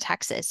it in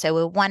Texas. So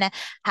we want to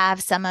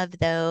have some of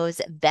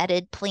those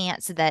vetted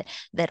plants that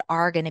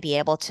are going to be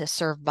able to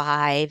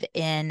survive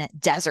in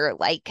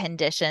desert-like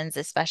conditions,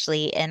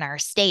 especially in our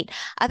state.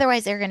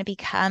 Otherwise, they're going to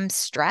become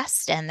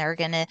stressed and they're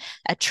going to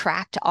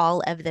attract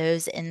all of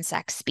those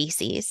insect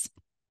species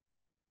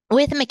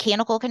with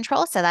mechanical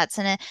control. So that's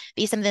going to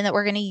be something that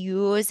we're going to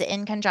use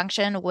in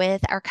conjunction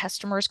with our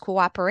customers'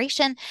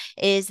 cooperation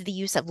is the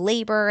use of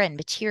labor and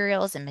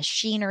materials and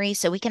machinery.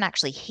 So we can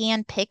actually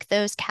hand pick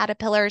those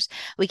caterpillars.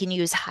 We can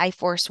use high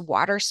force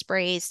water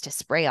sprays to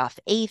spray off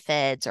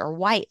aphids or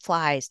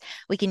whiteflies.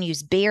 We can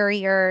use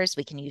barriers.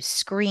 We can use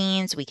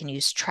screens. We can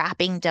use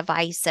trapping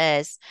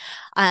devices.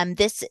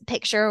 This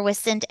picture was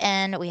sent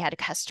in. We had a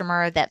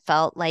customer that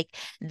felt like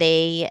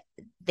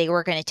they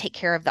were going to take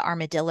care of the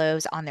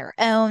armadillos on their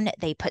own.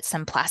 They put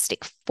some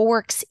plastic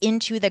forks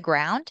into the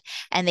ground,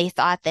 and they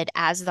thought that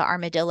as the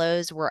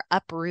armadillos were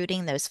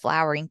uprooting those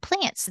flowering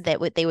plants, they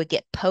would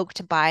get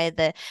poked by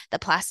the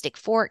plastic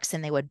forks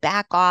and they would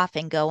back off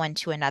and go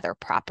into another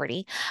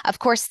property. Of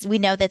course, we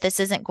know that this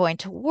isn't going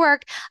to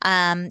work.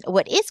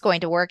 What is going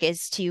to work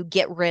is to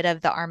get rid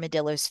of the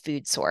armadillo's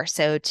food source,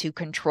 so to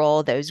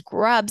control those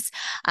grubs,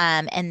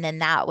 and then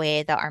that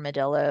way the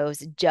armadillos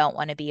don't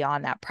want to be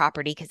on that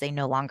property because they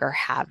no longer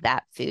have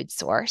that food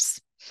source.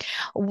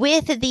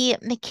 With the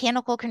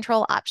mechanical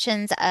control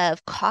options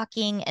of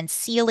caulking and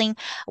sealing,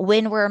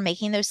 when we're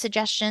making those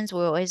suggestions,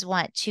 we always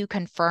want to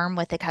confirm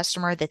with the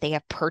customer that they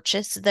have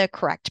purchased the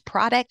correct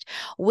product.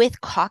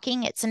 With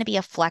caulking, it's going to be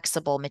a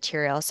flexible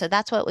material. So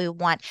that's what we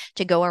want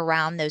to go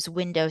around those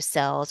window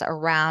sills,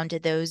 around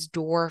those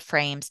door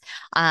frames,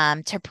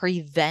 to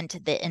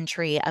prevent the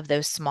entry of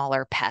those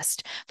smaller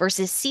pests.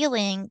 Versus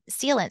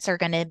sealants are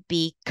going to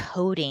be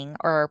coating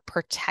or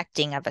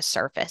protecting of a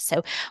surface.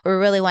 So we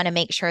really want to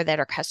make sure that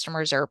our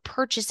customers are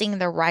purchasing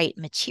the right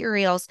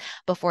materials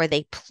before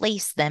they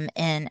place them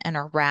in and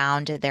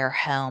around their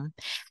home.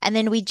 And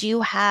then we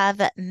do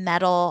have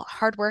metal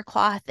hardware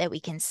cloth that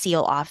we can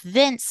seal off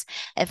vents.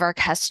 If our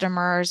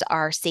customers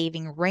are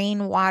saving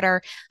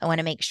rainwater, I want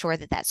to make sure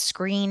that that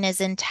screen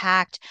is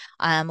intact.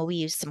 We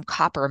use some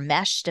copper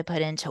mesh to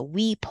put into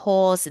weep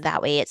holes.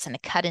 That way it's going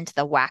to cut into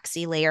the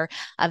waxy layer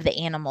of the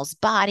animal's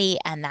body,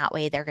 and that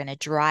way they're going to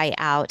dry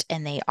out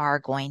and they are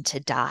going to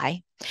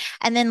die.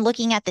 And then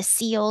looking at the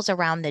seals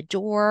around the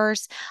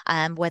doors,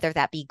 whether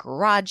that be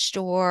garage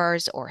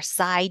doors or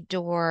side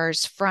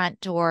doors, front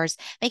doors,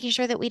 making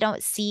sure that we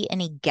don't see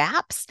any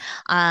gaps.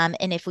 And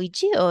if we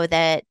do,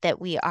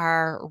 that we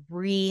are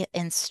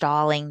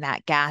reinstalling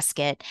that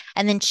gasket.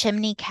 And then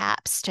chimney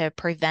caps to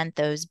prevent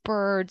those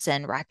birds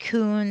and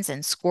raccoons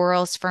and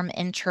squirrels from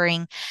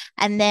entering.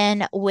 And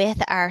then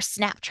with our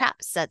snap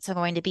traps, that's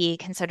going to be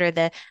considered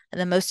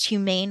the most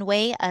humane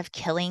way of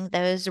killing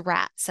those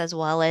rats as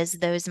well as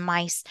those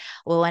mice.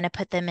 We want to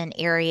put them in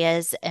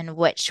areas in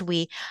which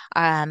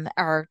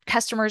our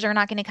customers are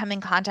not going to come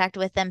in contact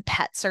with them.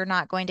 Pets are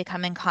not going to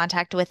come in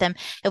contact with them.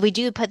 If we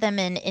do put them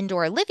in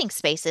indoor living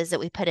spaces, that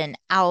we put an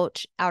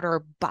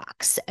outer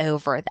box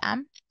over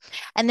them.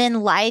 And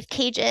then live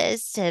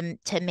cages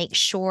to make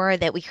sure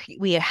that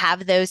we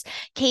have those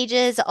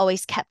cages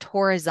always kept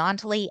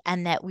horizontally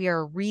and that we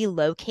are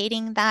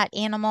relocating that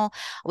animal.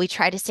 We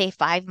try to stay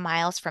 5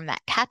 miles from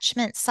that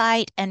catchment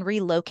site and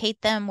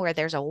relocate them where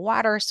there's a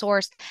water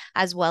source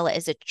as well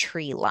as a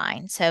tree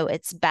line. So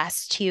it's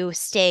best to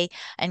stay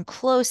in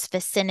close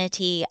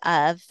vicinity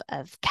of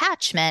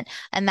catchment,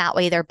 and that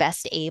way they're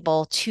best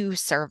able to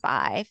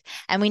survive.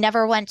 And we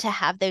never want to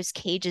have those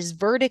cages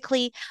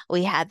vertically.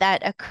 We had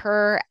that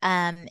occur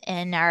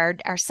in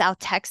our South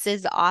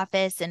Texas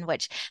office, in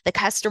which the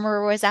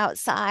customer was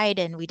outside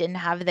and we didn't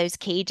have those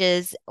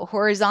cages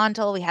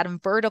horizontal. We had them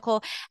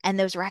vertical, and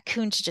those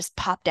raccoons just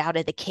popped out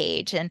of the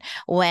cage and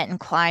went and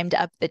climbed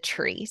up the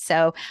tree.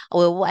 So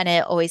we want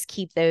to always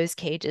keep those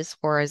cages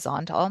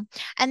horizontal.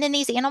 And then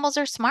these animals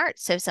are smart.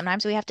 So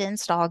sometimes we have to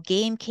install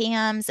game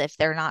cams if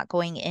they're not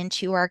going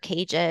into our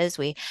cages.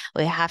 We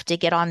have to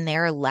get on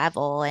their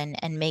level and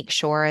make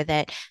sure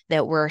that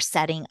we're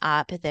setting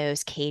up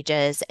those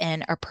cages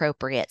in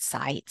appropriate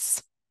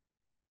sites.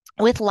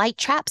 With light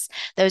traps,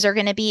 those are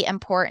going to be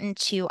important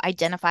to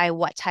identify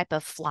what type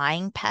of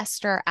flying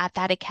pests are at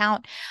that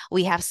account.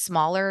 We have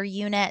smaller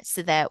units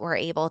that we're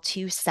able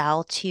to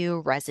sell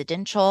to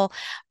residential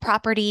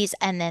properties,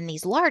 and then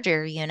these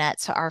larger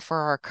units are for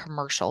our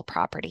commercial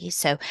properties.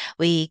 So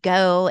we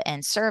go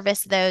and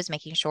service those,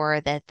 making sure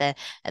that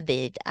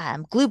the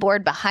glue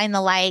board behind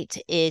the light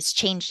is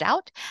changed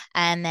out,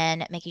 and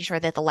then making sure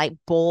that the light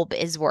bulb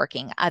is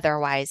working.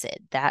 Otherwise,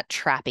 that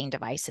trapping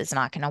device is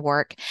not going to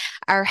work.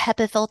 Our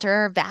HEPA filter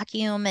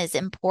vacuum is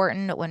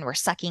important when we're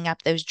sucking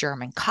up those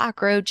German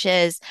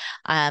cockroaches,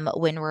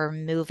 when we're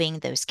moving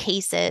those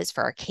cases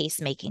for our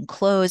case making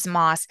clothes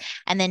moss,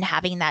 and then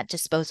having that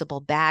disposable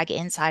bag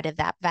inside of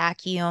that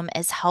vacuum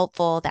is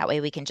helpful. That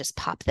way we can just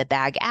pop the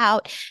bag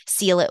out,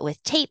 seal it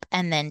with tape,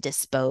 and then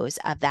dispose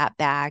of that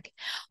bag.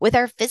 With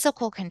our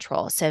physical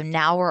control, so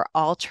now we're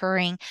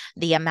altering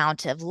the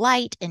amount of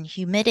light and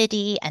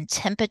humidity and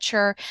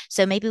temperature.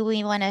 So maybe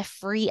we want to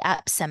free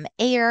up some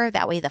air.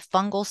 That way the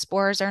fungal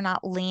spores are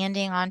not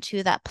landing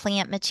onto that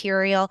plant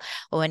material.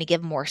 We want to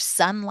give more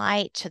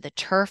sunlight to the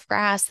turf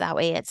grass. That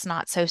way it's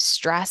not so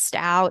stressed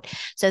out.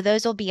 So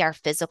those will be our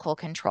physical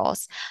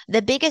controls.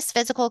 The biggest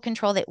physical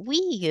control that we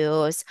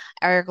use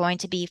are going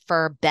to be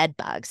for bed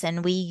bugs.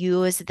 And we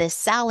use this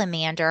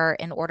salamander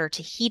in order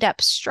to heat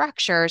up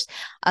structures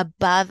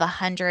above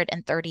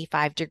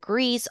 135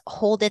 degrees,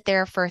 hold it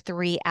there for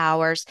 3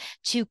 hours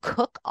to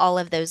cook all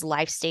of those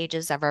life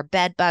stages of our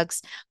bed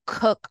bugs,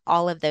 cook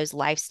all of those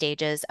life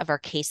stages of our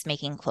case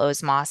making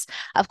clothes moss.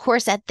 Of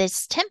course, at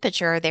this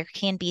temperature, there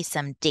can be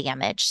some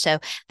damage. So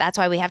that's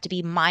why we have to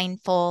be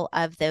mindful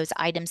of those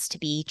items to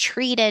be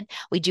treated.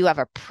 We do have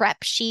a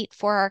prep sheet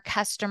for our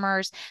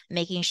customers,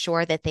 making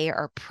sure that they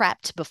are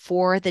prepped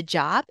before the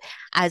job,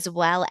 as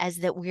well as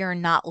that we are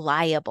not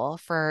liable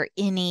for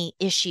any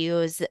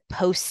issues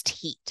post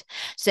heat.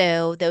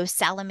 So those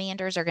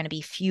salamanders are going to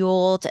be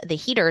fueled, the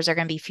heaters are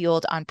going to be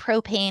fueled on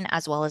propane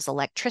as well as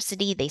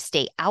electricity. They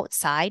stay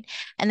outside.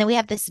 And then we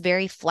have this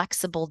very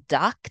flexible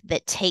duct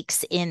that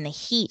takes in the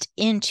heat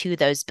into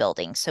those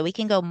buildings. So we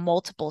can go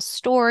multiple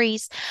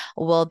stories.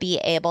 We'll be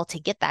able to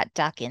get that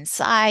duct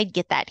inside,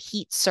 get that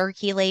heat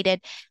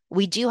circulated.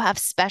 We do have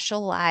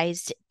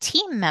specialized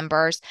team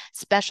members,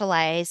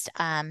 specialized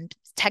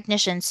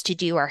technicians to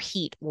do our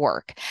heat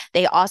work.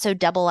 They also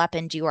double up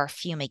and do our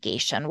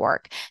fumigation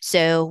work.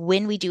 So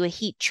when we do a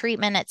heat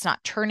treatment, it's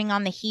not turning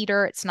on the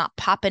heater, it's not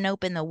popping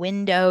open the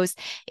windows.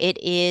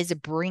 It is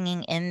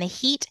bringing in the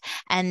heat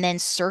and then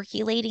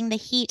circulating the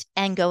heat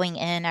and going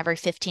in every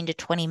 15 to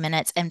 20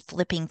 minutes and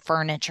flipping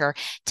furniture,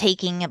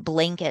 taking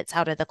blankets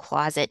out of the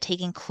closet,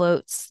 taking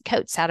coats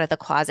out of the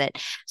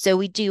closet. So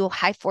we do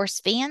high force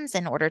fans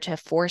in order to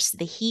force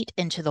the heat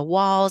into the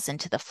walls,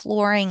 into the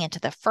flooring, into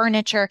the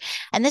furniture.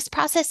 And this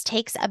process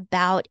takes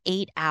about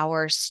 8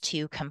 hours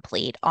to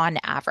complete on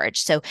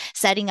average. So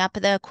setting up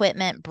the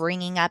equipment,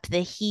 bringing up the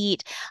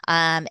heat,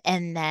 and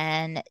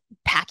then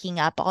packing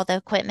up all the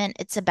equipment,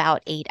 it's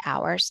about 8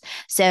 hours.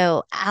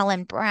 So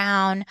Alan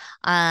Brown,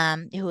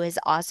 who is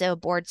also a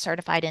board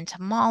certified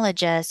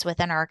entomologist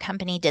within our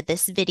company, did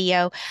this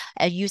video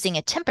using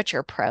a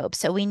temperature probe.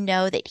 So we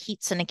know that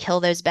heat's going to kill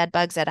those bed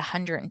bugs at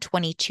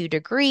 122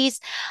 degrees,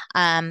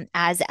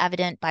 as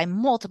evident by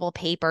multiple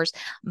papers.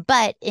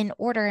 But in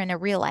order in a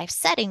real life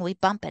setting, we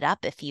bump it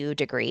up a few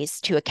degrees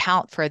to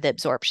account for the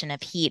absorption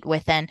of heat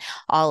within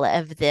all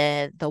of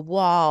the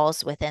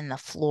walls, within the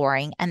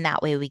flooring, and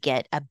that way we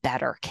get a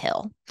better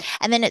kill.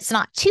 And then it's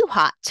not too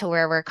hot to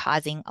where we're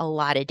causing a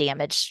lot of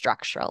damage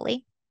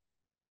structurally.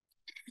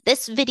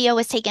 This video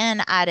was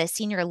taken at a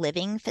senior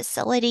living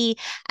facility,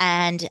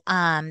 and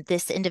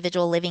this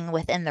individual living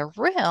within the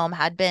room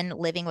had been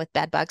living with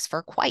bed bugs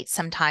for quite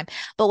some time,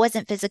 but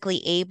wasn't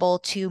physically able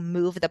to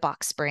move the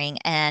box spring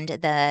and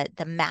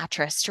the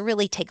mattress to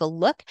really take a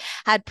look,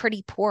 had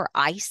pretty poor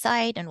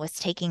eyesight and was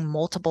taking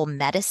multiple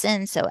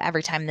medicines. So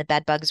every time the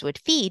bed bugs would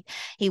feed,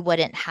 he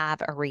wouldn't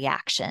have a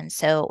reaction.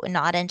 So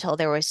not until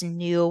there was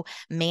new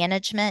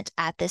management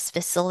at this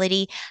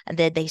facility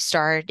that they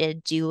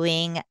started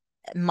doing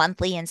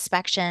monthly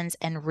inspections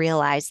and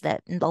realized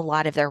that a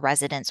lot of their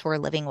residents were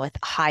living with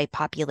high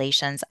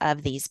populations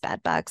of these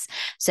bed bugs.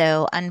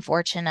 So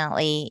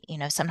unfortunately,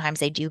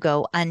 sometimes they do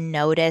go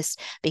unnoticed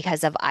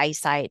because of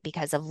eyesight,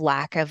 because of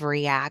lack of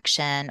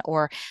reaction,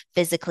 or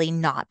physically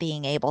not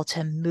being able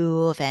to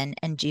move and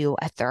do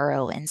a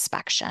thorough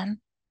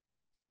inspection.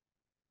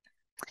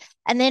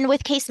 And then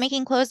with case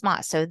making clothes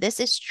moths, so this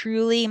is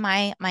truly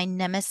my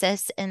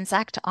nemesis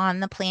insect on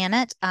the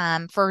planet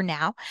for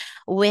now.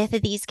 With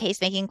these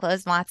case making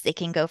clothes moths, they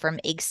can go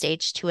from egg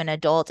stage to an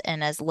adult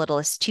in as little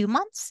as 2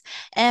 months,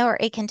 or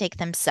it can take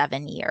them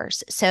 7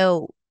 years.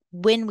 So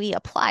when we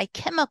apply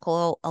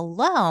chemical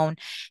alone,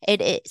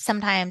 it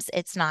sometimes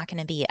it's not going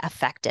to be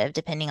effective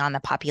depending on the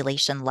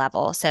population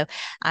level. So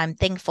I'm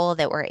thankful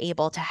that we're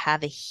able to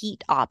have a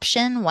heat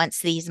option once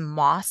these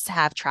moths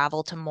have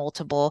traveled to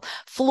multiple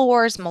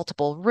floors,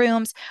 multiple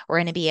rooms. We're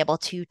going to be able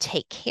to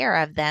take care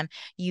of them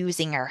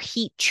using our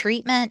heat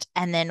treatment,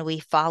 and then we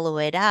follow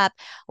it up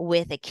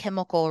with a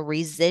chemical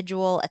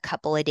residual a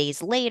couple of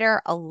days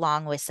later,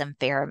 along with some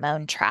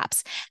pheromone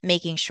traps,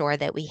 making sure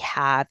that we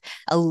have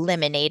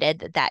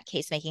eliminated that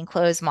case making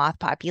clothes moth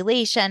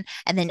population,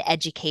 and then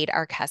educate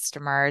our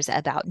customers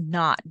about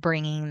not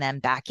bringing them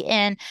back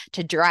in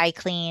to dry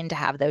clean, to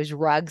have those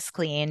rugs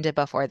cleaned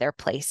before they're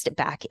placed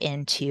back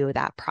into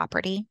that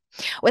property.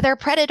 With our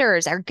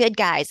predators, our good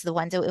guys, the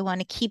ones that we want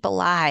to keep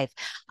alive,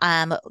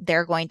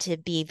 they're going to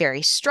be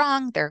very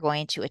strong. They're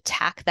going to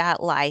attack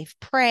that live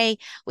prey.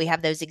 We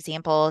have those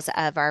examples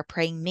of our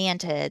praying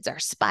mantids, our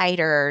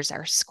spiders,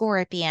 our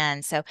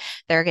scorpions. So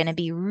they're going to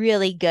be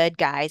really good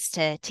guys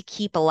to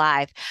keep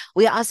alive.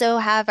 We also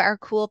have our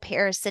cool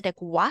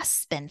parasitic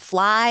wasps and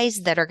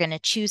flies that are going to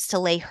choose to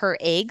lay her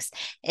eggs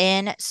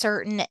in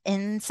certain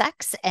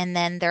insects, and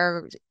then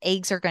their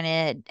eggs are going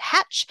to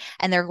hatch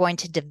and they're going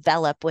to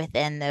develop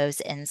within those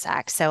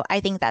insects. So I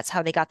think that's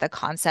how they got the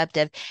concept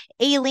of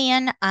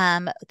alien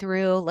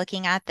through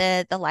looking at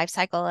the life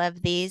cycle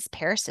of these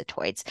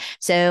parasitoids.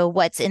 So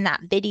what's in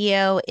that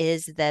video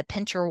is the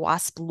pincher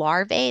wasp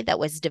larvae that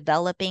was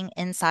developing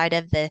inside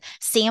of the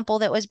sample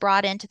that was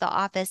brought into the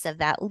office of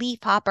that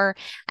leafhopper.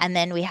 And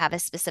then we have a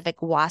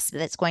specific wasp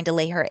that's going to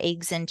lay her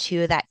eggs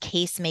into that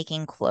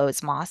case-making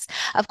clothes moss.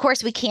 Of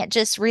course, we can't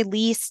just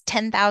release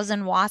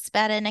 10,000 wasps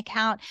at an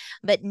account,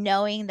 but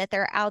knowing that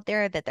they're out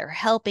there, that they're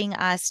helping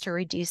us to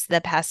reduce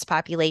the pest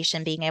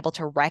population, being able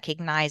to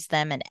recognize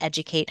them and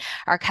educate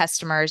our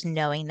customers,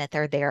 knowing that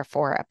they're there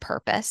for a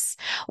purpose.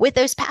 With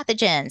those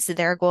pathogens,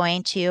 they're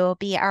going to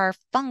be our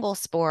fungal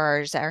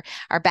spores, our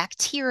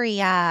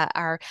bacteria,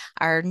 our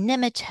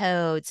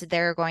nematodes.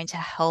 They're going to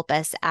help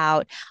us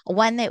out.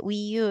 One that we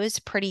use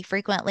pretty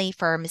frequently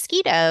for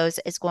mosquitoes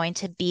is going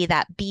to be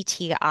that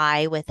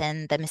BTI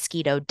within the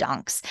mosquito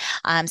dunks.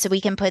 So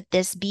we can put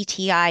this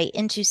BTI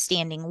into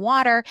standing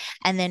water,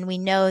 and then we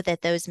know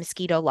that those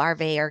mosquito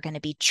larvae are going to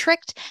be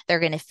tricked. They're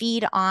going to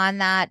feed on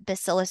that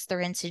Bacillus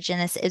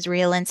thuringiensis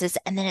israelensis,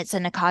 and then it's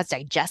going to cause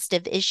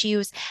digestive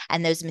issues,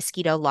 and those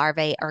mosquito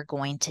larvae are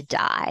going to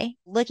die.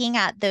 Looking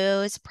at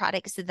those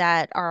products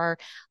that are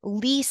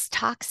least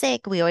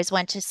toxic, we always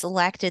want to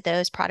select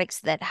those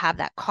products that have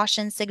that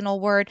caution signal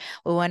word.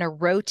 We want to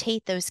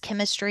rotate those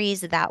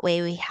chemistries. That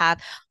way we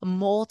have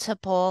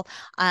multiple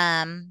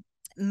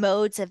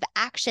modes of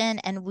action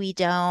and we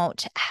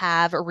don't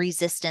have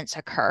resistance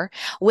occur.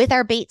 With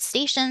our bait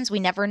stations,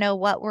 we never know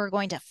what we're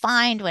going to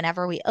find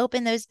whenever we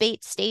open those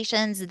bait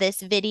stations.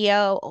 This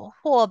video, a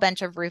whole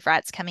bunch of roof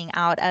rats coming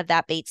out of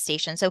that bait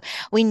station. So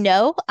we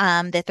know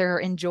that they're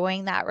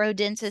enjoying that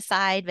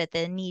rodenticide, but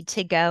they need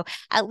to go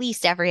at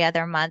least every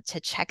other month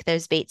to check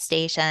those bait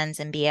stations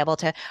and be able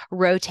to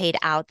rotate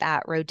out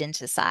that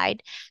rodenticide.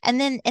 And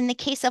then in the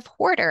case of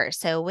hoarders,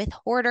 so with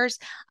hoarders,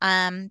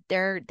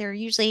 they're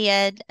usually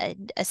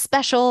a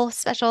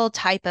special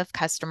type of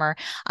customer.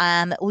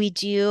 We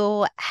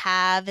do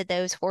have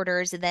those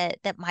hoarders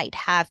that might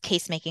have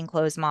case making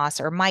clothes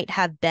moss or might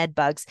have bed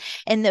bugs.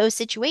 In those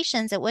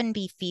situations, it wouldn't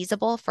be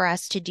feasible for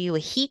us to do a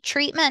heat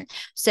treatment.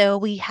 So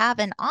we have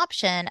an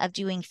option of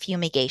doing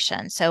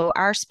fumigation. So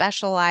our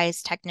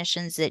specialized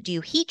technicians that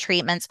do heat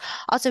treatments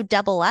also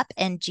double up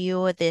and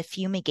do the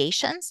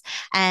fumigations.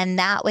 And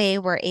that way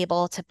we're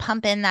able to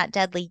pump in that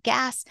deadly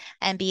gas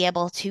and be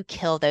able to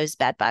kill those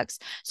bed bugs.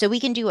 So we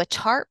can do a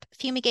tarp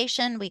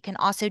fumigation. We can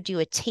also do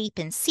a tape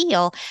and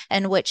seal,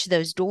 in which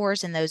those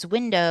doors and those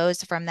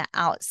windows from the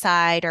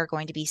outside are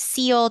going to be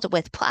sealed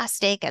with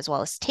plastic as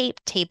well as tape.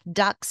 Tape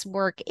ducts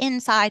work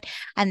inside,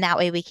 and that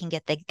way we can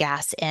get the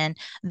gas in.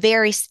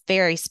 Very,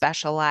 very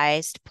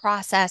specialized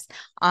process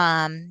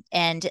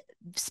and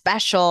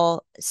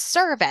special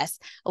service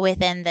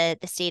within the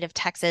state of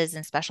Texas,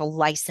 and special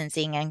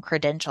licensing and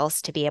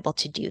credentials to be able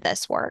to do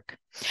this work.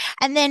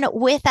 And then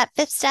with that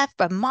fifth step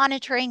of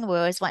monitoring, we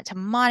always want to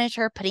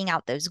monitor putting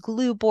out those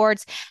glue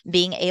boards,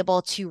 being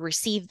able to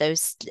receive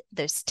those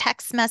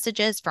text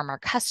messages from our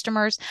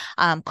customers,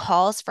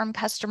 calls from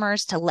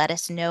customers to let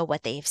us know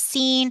what they've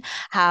seen,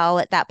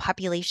 how that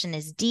population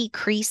is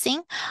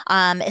decreasing,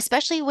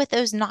 especially with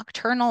those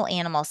nocturnal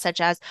animals, such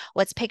as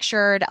what's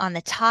pictured on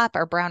the top,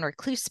 our brown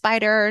recluse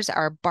spiders,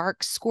 our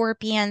bark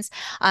scorpions.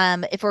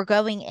 If we're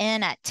going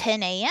in at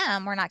 10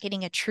 a.m., we're not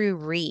getting a true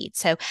read.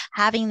 So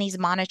having these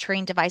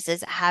monitoring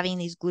devices, having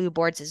these glue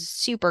boards is a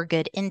super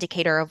good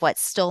indicator of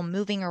what's still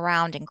moving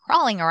around and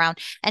crawling around,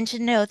 and to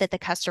know that the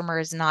customer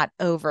is not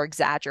over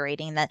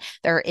exaggerating, that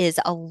there is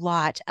a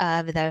lot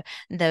of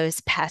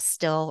those pests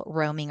still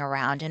roaming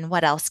around. And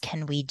what else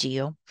can we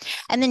do?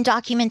 And then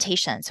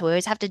documentation. So we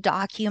always have to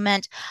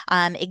document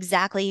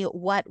exactly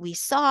what we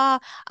saw,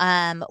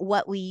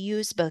 what we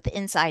use both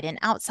inside and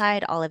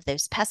outside, all of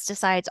those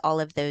pesticides, all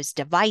of those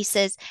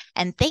devices.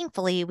 And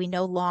thankfully, we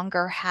no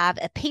longer have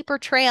a paper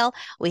trail.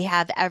 We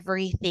have every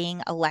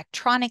everything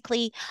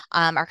electronically.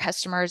 Our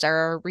customers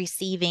are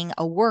receiving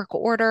a work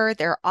order.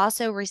 They're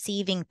also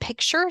receiving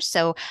pictures.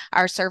 So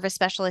our service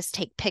specialists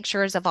take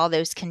pictures of all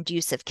those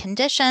conducive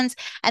conditions,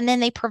 and then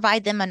they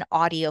provide them an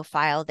audio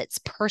file that's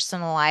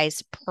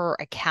personalized per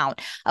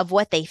account of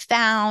what they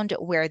found,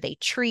 where they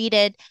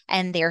treated,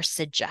 and their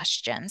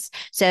suggestions.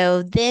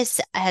 So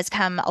this has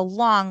come a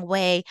long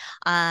way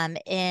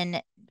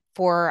in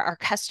for our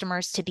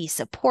customers to be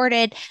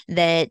supported,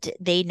 that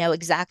they know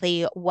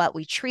exactly what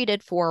we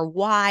treated for,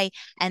 why,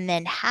 and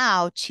then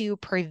how to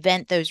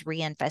prevent those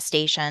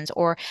reinfestations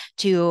or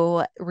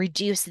to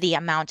reduce the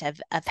amount of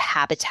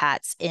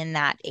habitats in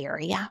that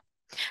area.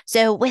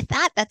 So with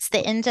that, that's the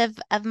end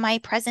of my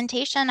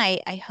presentation.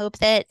 I hope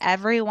that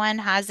everyone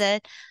has a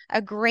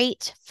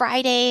great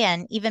Friday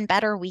and even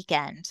better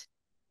weekend.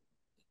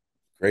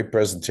 Great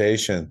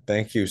presentation.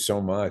 Thank you so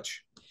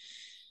much.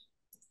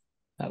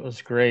 That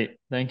was great.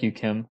 Thank you,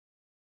 Kim.